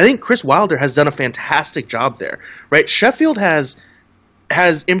 But I think Chris Wilder has done a fantastic job there, right? Sheffield has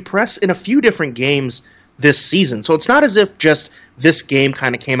impressed in a few different games this season. So it's not as if just this game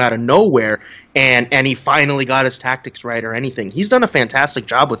kind of came out of nowhere and he finally got his tactics right or anything. He's done a fantastic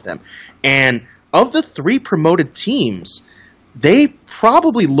job with them. And of the 3 promoted teams, they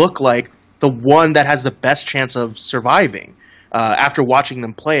probably look like the one that has the best chance of surviving after watching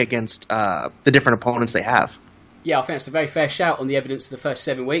them play against the different opponents they have. Yeah, I think that's a very fair shout on the evidence of the first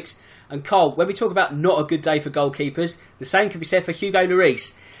 7 weeks. And Carl, when we talk about not a good day for goalkeepers, the same can be said for Hugo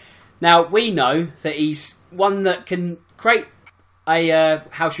Lloris. Now, we know that he's one that can create a,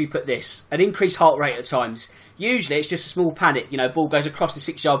 how should we put this, an increased heart rate at times. Usually it's just a small panic, ball goes across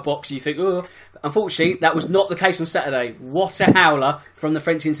the 6-yard box and you think, oh. Unfortunately, that was not the case on Saturday. What a howler from the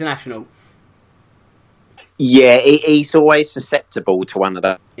French international. Yeah, he's always susceptible to one of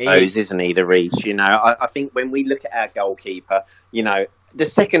those, isn't he, the Reece? I think when we look at our goalkeeper, the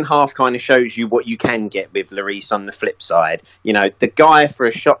second half kind of shows you what you can get with Lloris on the flip side. The guy for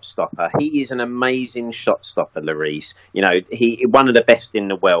a shot stopper, he is an amazing shot stopper, Lloris. He one of the best in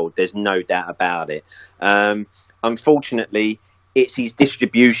the world. There's no doubt about it. Unfortunately, it's his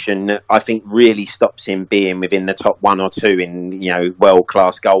distribution that I think really stops him being within the top 1 or 2 in,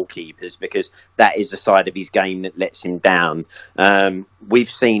 world-class goalkeepers, because that is the side of his game that lets him down. We've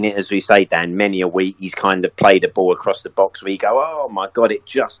seen it, as we say, Dan, many a week he's kind of played a ball across the box where you go, oh my God, it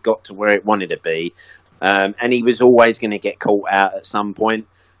just got to where it wanted to be. And he was always going to get caught out at some point.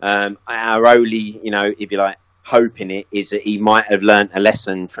 Our only, if you like, hoping it is that he might have learnt a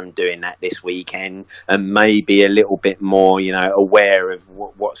lesson from doing that this weekend and maybe a little bit more, aware of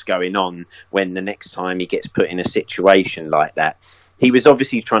what's going on when the next time he gets put in a situation like that. He was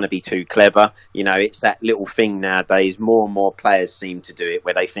obviously trying to be too clever. It's that little thing nowadays. More and more players seem to do it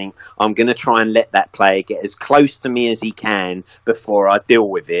where they think, I'm going to try and let that player get as close to me as he can before I deal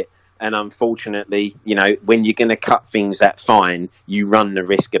with it. And unfortunately, when you're going to cut things that fine, you run the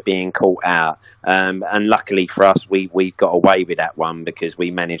risk of being caught out. And luckily for us, we got away with that one because we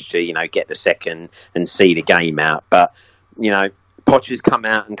managed to, get the second and see the game out. But, Poch has come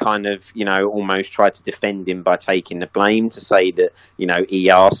out and kind of, almost tried to defend him by taking the blame to say that, he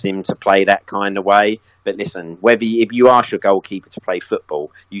asked him to play that kind of way. But listen, if you ask your goalkeeper to play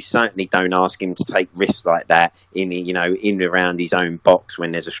football, you certainly don't ask him to take risks like that in and around his own box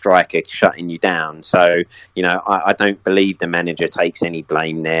when there's a striker shutting you down. So, I don't believe the manager takes any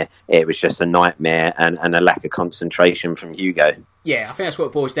blame there. It was just a nightmare and a lack of concentration from Hugo. Yeah, I think that's what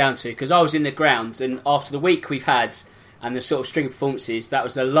it boils down to, because I was in the ground, and after the week we've had and the sort of string of performances, that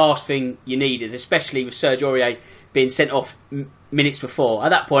was the last thing you needed, especially with Serge Aurier being sent off minutes before. At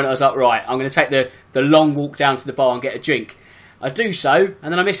that point, I was like, right, I'm going to take the long walk down to the bar and get a drink. I do so,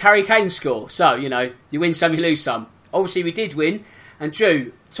 and then I miss Harry Kane's score. So, you win some, you lose some. Obviously, we did win. And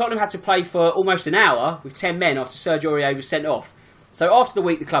Drew, Tottenham had to play for almost an hour with 10 men after Serge Aurier was sent off. So after the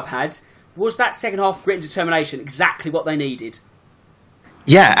week the club had, was that second half grit and determination exactly what they needed?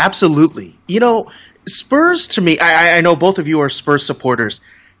 Yeah, absolutely. Spurs, to me, I know both of you are Spurs supporters,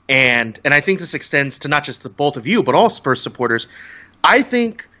 and I think this extends to not just the both of you, but all Spurs supporters. I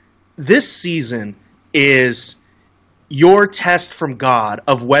think this season is your test from God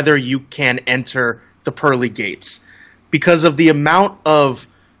of whether you can enter the pearly gates, because of the amount of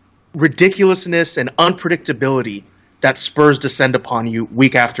ridiculousness and unpredictability that Spurs descend upon you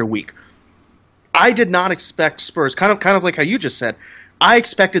week after week. I did not expect Spurs, kind of like how you just said, I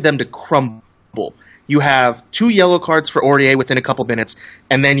expected them to crumble. You have 2 yellow cards for Aurier within a couple minutes,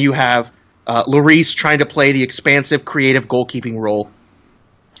 and then you have Lloris trying to play the expansive, creative goalkeeping role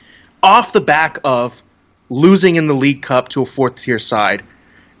off the back of losing in the League Cup to a 4th-tier side,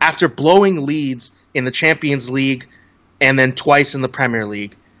 after blowing leads in the Champions League and then twice in the Premier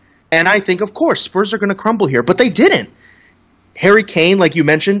League. And I think, of course, Spurs are going to crumble here, but they didn't. Harry Kane, like you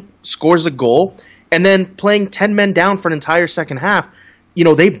mentioned, scores a goal, and then playing 10 men down for an entire second half,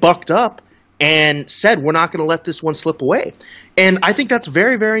 they bucked up and said, we're not going to let this one slip away. And I think that's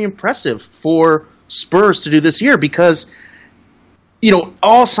very, very impressive for Spurs to do this year because,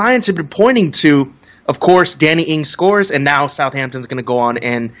 all signs have been pointing to, of course, Danny Ings scores, and now Southampton's going to go on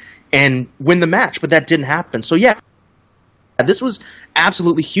and win the match, but that didn't happen. So, yeah, this was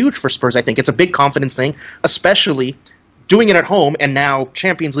absolutely huge for Spurs, I think. It's a big confidence thing, especially doing it at home, and now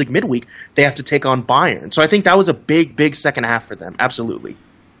Champions League midweek, they have to take on Bayern. So I think that was a big, big second half for them, absolutely.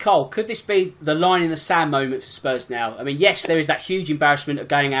 Cole, could this be the line in the sand moment for Spurs now? I mean, yes, there is that huge embarrassment of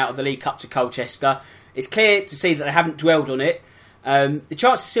going out of the League Cup to Colchester. It's clear to see that they haven't dwelled on it. The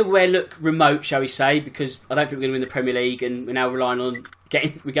chances of silverware look remote, shall we say, because I don't think we're going to win the Premier League, and we're now relying on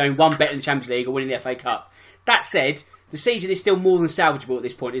we're going one better in the Champions League or winning the FA Cup. That said, the season is still more than salvageable at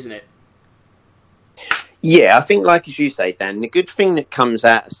this point, isn't it? Yeah, I think, like as you say, Dan, the good thing that comes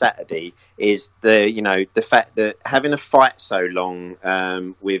out of Saturday is the fact that having a fight so long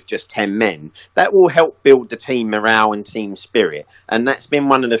with just 10 men, that will help build the team morale and team spirit. And that's been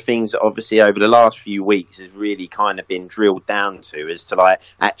one of the things that obviously over the last few weeks has really kind of been drilled down to, as to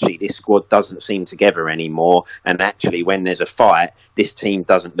actually this squad doesn't seem together anymore. And actually when there's a fight, this team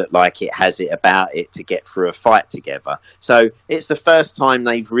doesn't look like it has it about it to get through a fight together. So it's the first time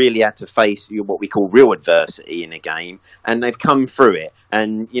they've really had to face what we call real adversity in a game, and they've come through it.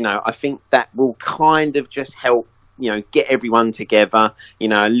 And, I think that will kind of just help, get everyone together,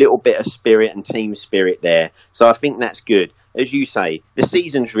 a little bit of spirit and team spirit there. So I think that's good. As you say, the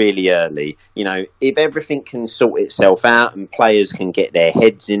season's really early. If everything can sort itself out and players can get their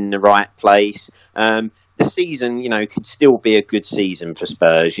heads in the right place, the season, could still be a good season for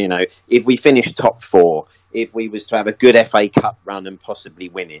Spurs. If we finish top 4, if we was to have a good FA Cup run and possibly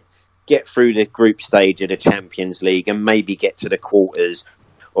win it, get through the group stage of the Champions League and maybe get to the quarters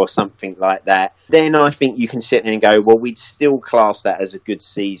or something like that, then I think you can sit there and go, well, we'd still class that as a good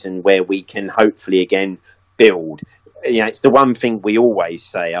season where we can hopefully again build. it's the one thing we always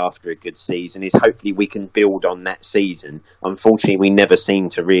say after a good season is hopefully we can build on that season. Unfortunately, we never seem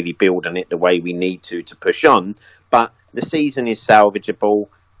to really build on it the way we need to push on. But the season is salvageable.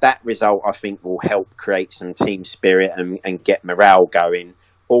 That result, I think, will help create some team spirit and get morale going.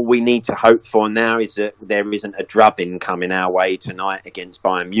 All we need to hope for now is that there isn't a drubbing coming our way tonight against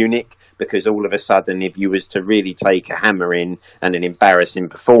Bayern Munich, because all of a sudden, if you was to really take a hammering and an embarrassing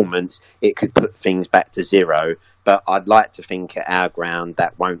performance, it could put things back to zero. But I'd like to think at our ground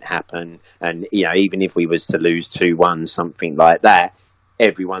that won't happen. And, even if we was to lose 2-1, something like that,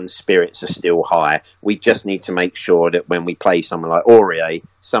 everyone's spirits are still high. We just need to make sure that when we play someone like Aurier,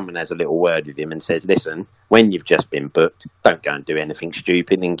 someone has a little word with him and says, listen, when you've just been booked, don't go and do anything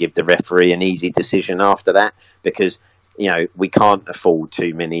stupid and give the referee an easy decision after that, because, we can't afford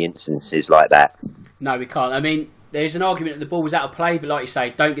too many instances like that. No, we can't. I mean, there's an argument that the ball was out of play, but like you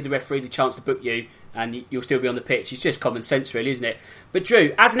say, don't give the referee the chance to book you and you'll still be on the pitch. It's just common sense, really, isn't it? But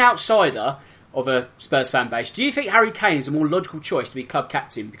Drew, as an outsider of a Spurs fan base, do you think Harry Kane is a more logical choice to be club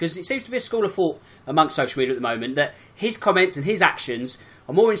captain? Because it seems to be a school of thought amongst social media at the moment that his comments and his actions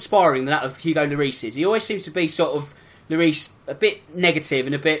are more inspiring than that of Hugo Lloris's. He always seems to be sort of, Lloris, a bit negative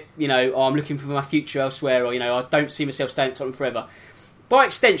and a bit, I'm looking for my future elsewhere, or, I don't see myself staying at Tottenham forever. By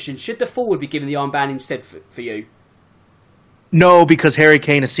extension, should the forward be given the armband instead for you? No, because Harry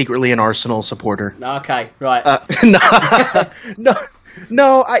Kane is secretly an Arsenal supporter. Okay, right.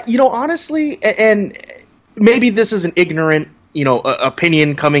 No, honestly, and maybe this is an ignorant,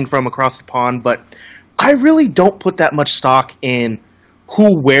 opinion coming from across the pond, but I really don't put that much stock in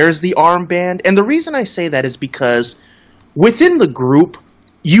who wears the armband. And the reason I say that is because within the group,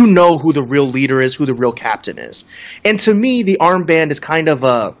 you know who the real leader is, who the real captain is. And to me, the armband is kind of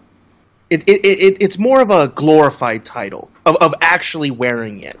it's more of a glorified title of actually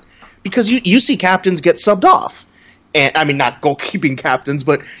wearing it. Because you see captains get subbed off. And I mean, not goalkeeping captains,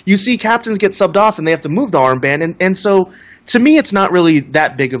 but you see captains get subbed off and they have to move the armband. And so, to me, it's not really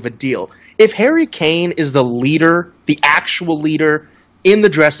that big of a deal. If Harry Kane is the leader, the actual leader, in the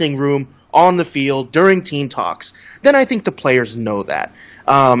dressing room, on the field, during team talks, then I think the players know that.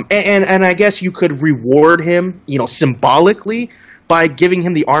 And I guess you could reward him, symbolically by giving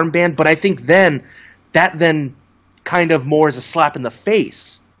him the armband. But I think that kind of more is a slap in the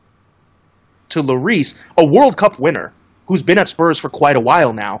face to Lloris, a World Cup winner who's been at Spurs for quite a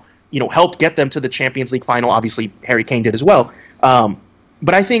while now, helped get them to the Champions League final. Obviously, Harry Kane did as well.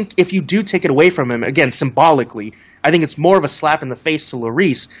 But I think if you do take it away from him, again, symbolically, I think it's more of a slap in the face to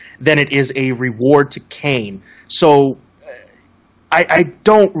Lloris than it is a reward to Kane. So I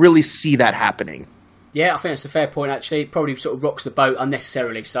don't really see that happening. Yeah, I think that's a fair point, actually. It probably sort of rocks the boat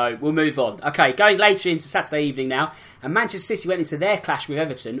unnecessarily, so we'll move on. Okay, going later into Saturday evening now, and Manchester City went into their clash with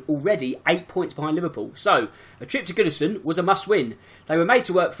Everton already 8 points behind Liverpool. So, a trip to Goodison was a must-win. They were made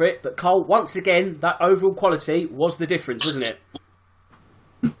to work for it, but Cole, once again, that overall quality was the difference, wasn't it?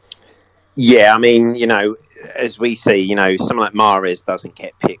 Yeah, I mean, as we see, someone like Mahrez doesn't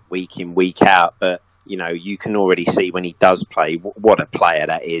get picked week in, week out, but you can already see when he does play what a player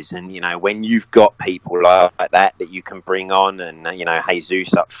that is. And, when you've got people like that you can bring on and,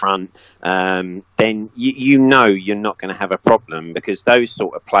 Jesus up front, then you're not going to have a problem, because those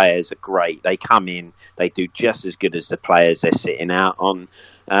sort of players are great. They come in, they do just as good as the players they're sitting out on.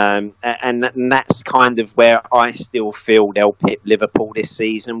 And that's kind of where I still feel they'll pit Liverpool this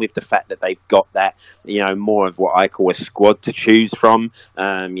season, with the fact that they've got that, more of what I call a squad to choose from.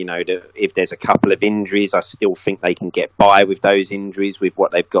 If there's a couple of injuries, I still think they can get by with those injuries with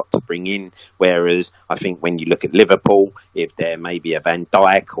what they've got to bring in. Whereas I think when you look at Liverpool, if there may be a Van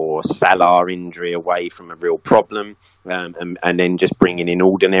Dijk or Salah injury away from a real problem, and then just bringing in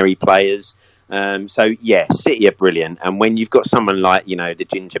ordinary players. So, yeah, City are brilliant. And when you've got someone like, the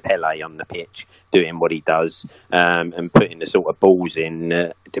Ginger Pele on the pitch doing what he does, and putting the sort of balls in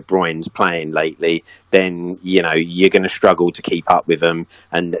De Bruyne's playing lately, then, you're going to struggle to keep up with them.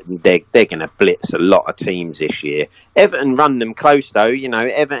 And they're going to blitz a lot of teams this year. Everton run them close, though.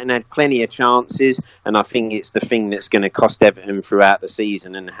 Everton had plenty of chances. And I think it's the thing that's going to cost Everton throughout the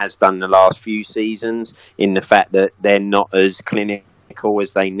season, and has done the last few seasons, in the fact that they're not as clinical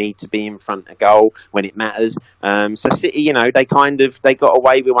as they need to be in front of goal when it matters. So City, they got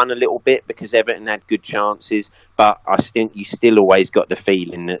away with one a little bit because Everton had good chances, but I think you still always got the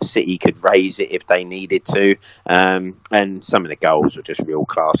feeling that City could raise it if they needed to. And some of the goals were just real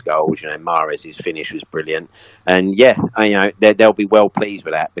class goals. Mahrez's finish was brilliant, and they'll be well pleased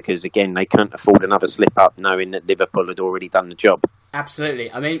with that, because again, they can't afford another slip up, knowing that Liverpool had already done the job. Absolutely.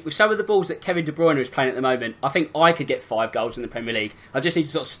 I mean, with some of the balls that Kevin De Bruyne is playing at the moment, I think I could get 5 goals in the Premier League. I just need to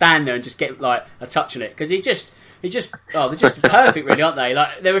sort of stand there and just get a touch on it, because he just they're just perfect, really, aren't they?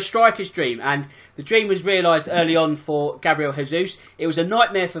 Like, they're a striker's dream, and the dream was realised early on for Gabriel Jesus. It was a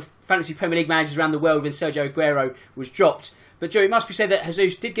nightmare for fantasy Premier League managers around the world when Sergio Aguero was dropped. But Joe, it must be said that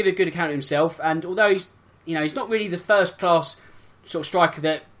Jesus did give a good account of himself, and although he's not really the first class sort of striker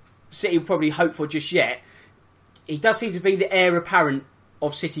that City will probably hope for just yet, he does seem to be the heir apparent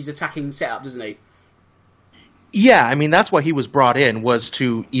of City's attacking setup, doesn't he? Yeah, I mean, that's why he was brought in, was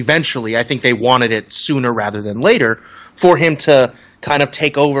to eventually, I think they wanted it sooner rather than later, for him to kind of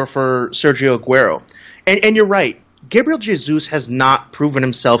take over for Sergio Aguero. And you're right, Gabriel Jesus has not proven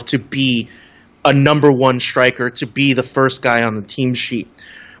himself to be a number one striker, to be the first guy on the team sheet.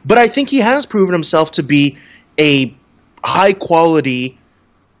 But I think he has proven himself to be a high-quality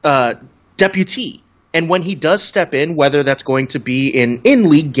deputy. And when he does step in, whether that's going to be in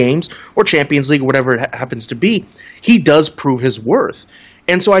league games or Champions League or whatever it happens to be, he does prove his worth.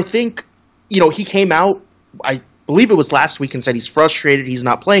 And so I think, he came out, I believe it was last week, and said he's frustrated, he's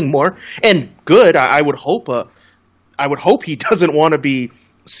not playing more. And good, I would hope he doesn't want to be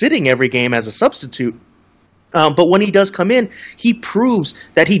sitting every game as a substitute. But when he does come in, he proves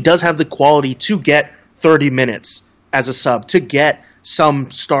that he does have the quality to get 30 minutes as a sub, to get some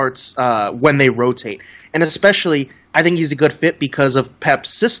starts when they rotate. And especially, I think he's a good fit because of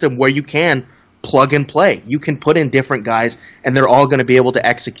Pep's system where you can plug and play. You can put in different guys, and they're all going to be able to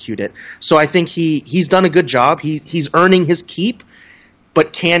execute it. So I think he's done a good job. He's earning his keep,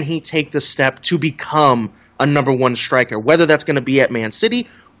 but can he take the step to become a number one striker? Whether that's going to be at Man City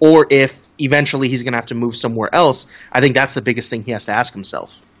or if eventually he's going to have to move somewhere else, I think that's the biggest thing he has to ask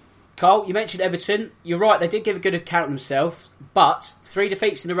himself. Carl, you mentioned Everton. You're right, they did give a good account of themselves, but 3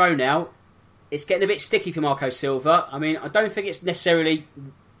 defeats in a row now, it's getting a bit sticky for Marco Silva. I mean, I don't think it's necessarily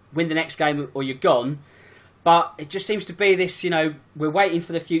win the next game or you're gone, but it just seems to be this, we're waiting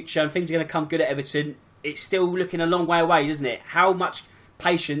for the future and things are going to come good at Everton. It's still looking a long way away, isn't it? How much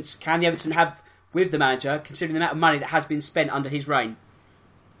patience can the Everton have with the manager, considering the amount of money that has been spent under his reign?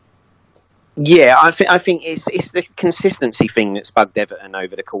 Yeah, I think it's the consistency thing that's bugged Everton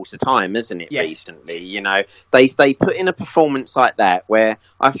over the course of time, isn't it? Yes. Recently, they put in a performance like that where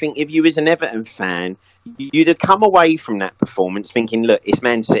I think if you was an Everton fan, you'd have come away from that performance thinking, look, it's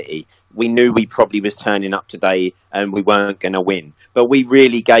Man City. We knew we probably was turning up today and we weren't going to win, but we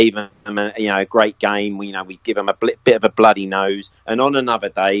really gave them a great game. We give them a bit of a bloody nose, and on another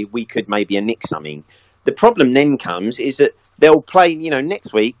day we could maybe nick something. The problem then comes is that they'll play,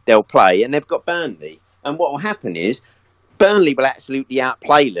 next week they'll play and they've got Burnley. And what will happen is Burnley will absolutely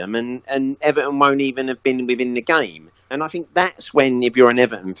outplay them and Everton won't even have been within the game. And I think that's when, if you're an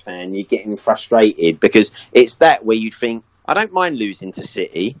Everton fan, you're getting frustrated because it's that where you think, I don't mind losing to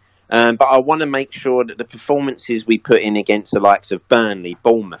City, but I want to make sure that the performances we put in against the likes of Burnley,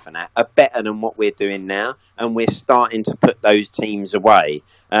 Bournemouth and that are better than what we're doing now. And we're starting to put those teams away.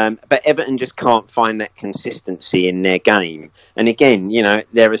 But Everton just can't find that consistency in their game. And again,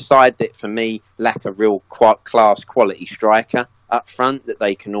 they're a side that, for me, lack a real class quality striker up front that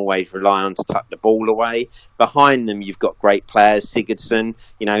they can always rely on to tuck the ball away. Behind them, you've got great players. Sigurdsson,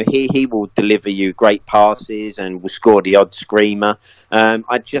 he will deliver you great passes and will score the odd screamer.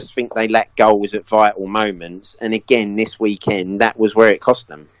 I just think they lack goals at vital moments. And again, this weekend, that was where it cost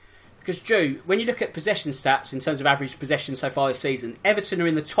them. Because, Drew, when you look at possession stats in terms of average possession so far this season, Everton are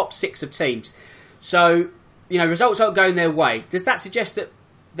in the top 6 of teams. So, results aren't going their way. Does that suggest that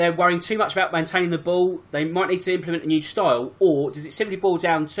they're worrying too much about maintaining the ball? They might need to implement a new style? Or does it simply boil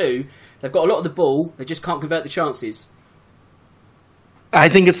down to they've got a lot of the ball, they just can't convert the chances? I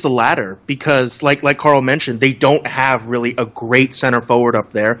think it's the latter because, like Carl mentioned, they don't have really a great center forward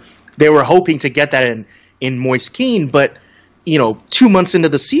up there. They were hoping to get that in Moise Kean, but 2 months into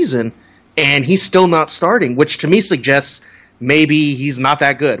the season, and he's still not starting, which to me suggests maybe he's not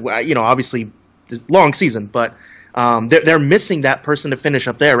that good. Well, obviously, it's a long season, but they're missing that person to finish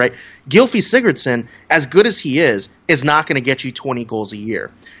up there, right? Gylfi Sigurdsson, as good as he is not going to get you 20 goals a year.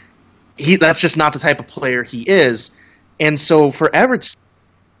 That's just not the type of player he is. And so for Everton,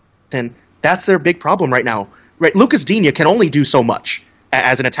 that's their big problem right now. Right? Lucas Digne can only do so much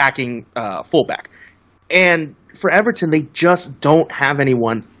as an attacking fullback. And for Everton, they just don't have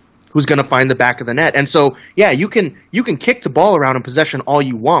anyone who's going to find the back of the net. And so, yeah, you can kick the ball around in possession all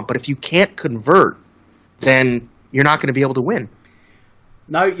you want, but if you can't convert, then you're not going to be able to win.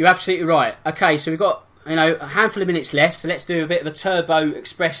 No, you're absolutely right. Okay, so we've got a handful of minutes left, so let's do a bit of a Turbo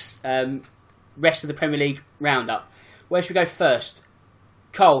Express rest of the Premier League roundup. Where should we go first?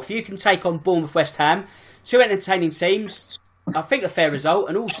 Cole, if you can take on Bournemouth West Ham, 2 entertaining teams, I think a fair result,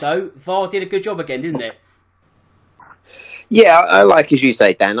 and also VAR did a good job again, didn't it? Yeah, I like as you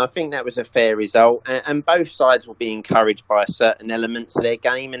say, Dan. I think that was a fair result, and both sides will be encouraged by certain elements of their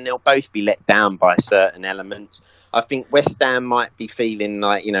game, and they'll both be let down by certain elements. I think West Ham might be feeling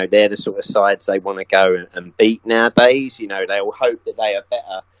like, they're the sort of sides they want to go and beat nowadays. They'll hope that they are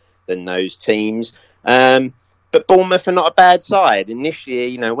better than those teams. But Bournemouth are not a bad side.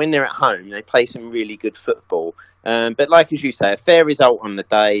 Initially, when they're at home, they play some really good football. But like as you say, a fair result on the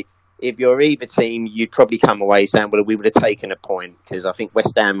day. If you're either team, you'd probably come away saying, well, we would have taken a point, because I think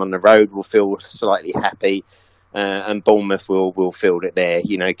West Ham on the road will feel slightly happy, and Bournemouth will feel that they're,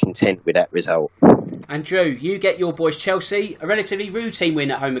 content with that result. And Drew, you get your boys Chelsea, a relatively routine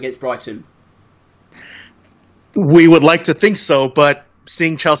win at home against Brighton. We would like to think so, but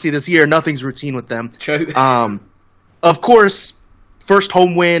seeing Chelsea this year, nothing's routine with them. True. Of course, first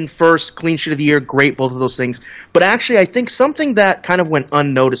home win, first clean sheet of the year, great, both of those things. But actually, I think something that kind of went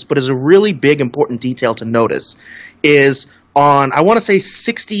unnoticed, but is a really big, important detail to notice, is on, I want to say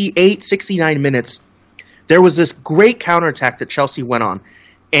 68, 69 minutes, there was this great counterattack that Chelsea went on.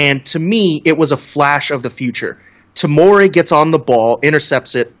 And to me, it was a flash of the future. Tomori gets on the ball,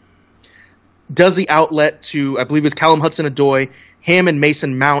 intercepts it, does the outlet to, I believe it was Callum Hudson-Odoi, him and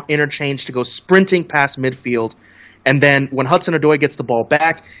Mason Mount interchange to go sprinting past midfield. And then when Hudson-Odoi gets the ball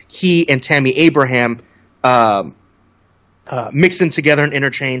back, he and Tammy Abraham mix in together and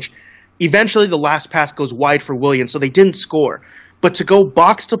interchange. Eventually, the last pass goes wide for Williams, so they didn't score. But to go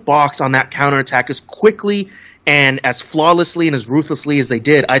box to box on that counterattack as quickly and as flawlessly and as ruthlessly as they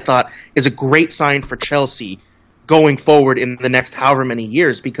did, I thought is a great sign for Chelsea going forward in the next however many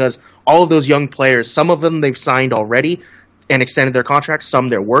years, because all of those young players, some of them they've signed already and extended their contracts, some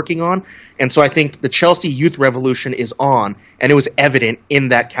they're working on. And so I think the Chelsea youth revolution is on, and it was evident in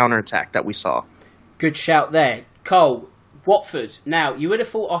that counterattack that we saw. Good shout there. Cole, Watford. Now, you would have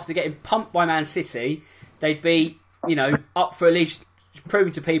thought after getting pumped by Man City, they'd be, up for at least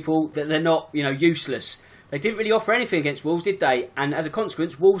proving to people that they're not, useless. They didn't really offer anything against Wolves, did they? And as a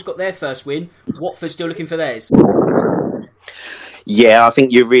consequence, Wolves got their first win. Watford still looking for theirs. Yeah, I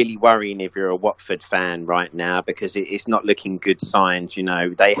think you're really worrying if you're a Watford fan right now, because it's not looking good signs.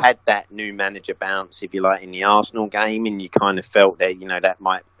 They had that new manager bounce, if you like, in the Arsenal game, and you kind of felt that, that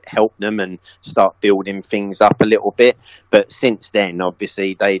might help them and start building things up a little bit. But since then,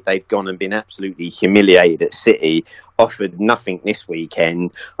 obviously, they've gone and been absolutely humiliated at City, offered nothing this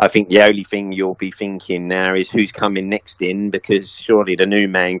weekend. I think the only thing you'll be thinking now is who's coming next in, because surely the new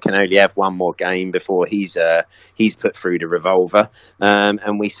man can only have one more game before he's put through the revolver,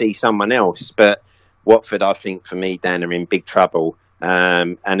 and we see someone else. But Watford, I think, for me, Dan, are in big trouble.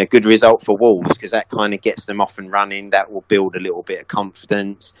 And a good result for Wolves, because that kind of gets them off and running. That will build a little bit of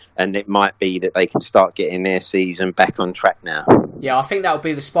confidence, and it might be that they can start getting their season back on track now. Yeah, I think that would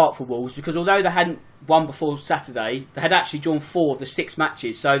be the spark for Wolves, because although they hadn't won before Saturday, they had actually drawn 4 of the 6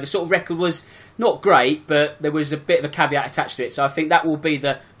 matches. So the sort of record was not great, but there was a bit of a caveat attached to it. So I think that will be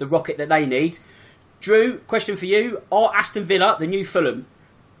the rocket that they need. Drew, question for you. Are Aston Villa the new Fulham?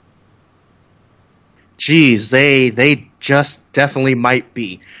 Geez, they just definitely might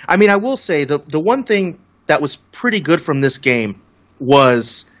be. I mean, I will say the one thing that was pretty good from this game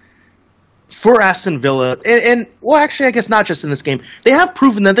was for Aston Villa, and well, actually, I guess not just in this game, they have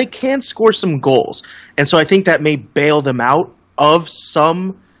proven that they can score some goals. And so I think that may bail them out of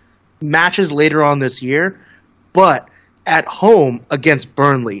some matches later on this year. But at home against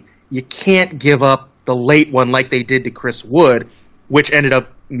Burnley, you can't give up the late one like they did to Chris Wood, which ended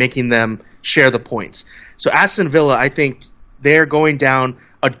up making them share the points. So Aston Villa, I think they're going down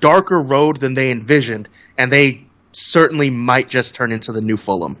a darker road than they envisioned, and they certainly might just turn into the new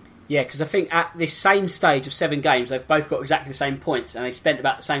Fulham. Yeah, because I think at this same stage of 7 games, they've both got exactly the same points, and they spent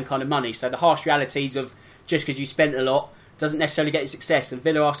about the same kind of money. So the harsh realities of just because you spent a lot doesn't necessarily get you success, and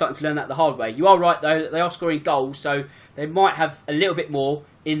Villa are starting to learn that the hard way. You are right, though, that they are scoring goals, so they might have a little bit more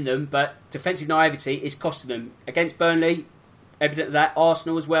in them, but defensive naivety is costing them. Against Burnley, evident of that,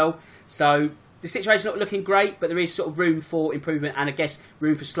 Arsenal as well. So the situation's not looking great, but there is sort of room for improvement and I guess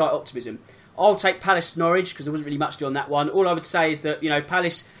room for slight optimism. I'll take Palace Norwich because there wasn't really much to do on that one. All I would say is that,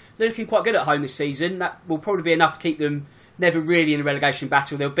 Palace, they're looking quite good at home this season. That will probably be enough to keep them never really in a relegation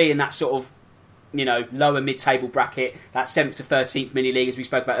battle. They'll be in that sort of, lower mid-table bracket, that 7th to 13th mini-league as we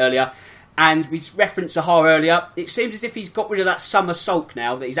spoke about earlier. And we referenced Zaha earlier. It seems as if he's got rid of that summer sulk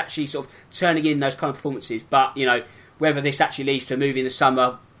now, that he's actually sort of turning in those kind of performances. But, whether this actually leads to a move in the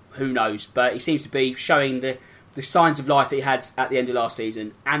summer, who knows? But he seems to be showing the signs of life that he had at the end of last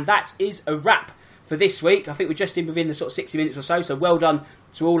season. And that is a wrap for this week. I think we're just in within the sort of 60 minutes or so well done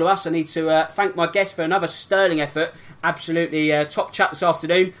to all of us. I need to thank my guest for another sterling effort. Absolutely top chat this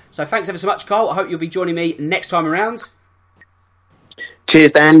afternoon. So thanks ever so much, Carl. I hope you'll be joining me next time around.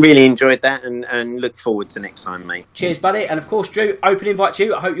 Cheers, Dan. Really enjoyed that and look forward to next time, mate. Cheers, buddy. And of course, Drew, open invite to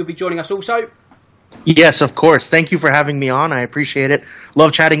you. I hope you'll be joining us also. Yes, of course. Thank you for having me on. I appreciate it.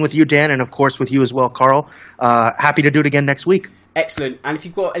 Love chatting with you, Dan, and of course with you as well, Carl. Happy to do it again next week. Excellent. And if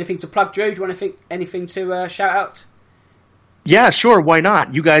you've got anything to plug, Drew, do you want anything to shout out? Yeah, sure. Why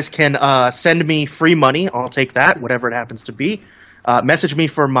not? You guys can send me free money. I'll take that, whatever it happens to be. Message me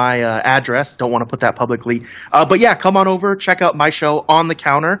for my address. Don't want to put that publicly. But yeah, come on over. Check out my show, On the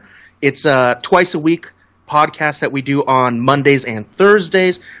Counter. It's twice a week podcast that we do on Mondays and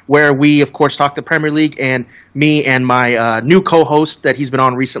Thursdays, where we, of course, talk the Premier League, and me and my new co-host that he's been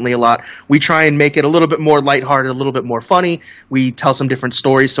on recently a lot, we try and make it a little bit more lighthearted, a little bit more funny. We tell some different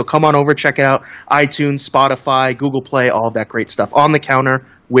stories. So come on over, check it out. iTunes, Spotify, Google Play, all of that great stuff. On the Counter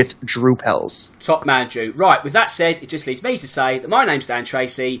with Drew Pells. Top man, Drew. Right, with that said, it just leaves me to say that my name's Dan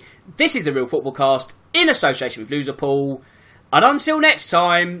Tracy. This is the Real Football Cast in association with Loserpool. And until next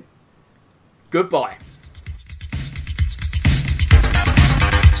time, goodbye.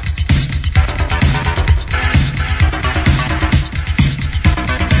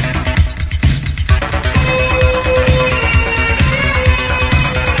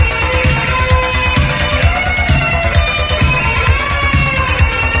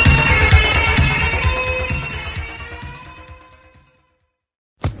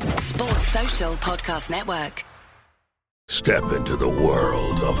 Podcast Network. Step into the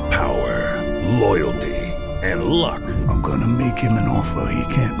world of power, loyalty, and luck. I'm gonna make him an offer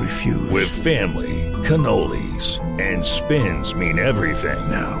he can't refuse. With family, cannolis, and spins mean everything.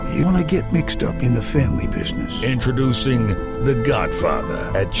 Now, you wanna get mixed up in the family business. Introducing The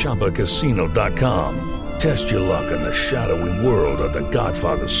Godfather at ChumbaCasino.com. Test your luck in the shadowy world of The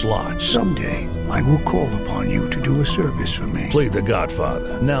Godfather slot. Someday, I will call upon you to do a service for me. Play The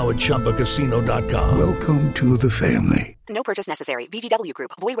Godfather, now at ChumbaCasino.com. Welcome to the family. No purchase necessary. VGW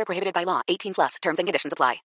Group. Void where prohibited by law. 18+. Terms and conditions apply.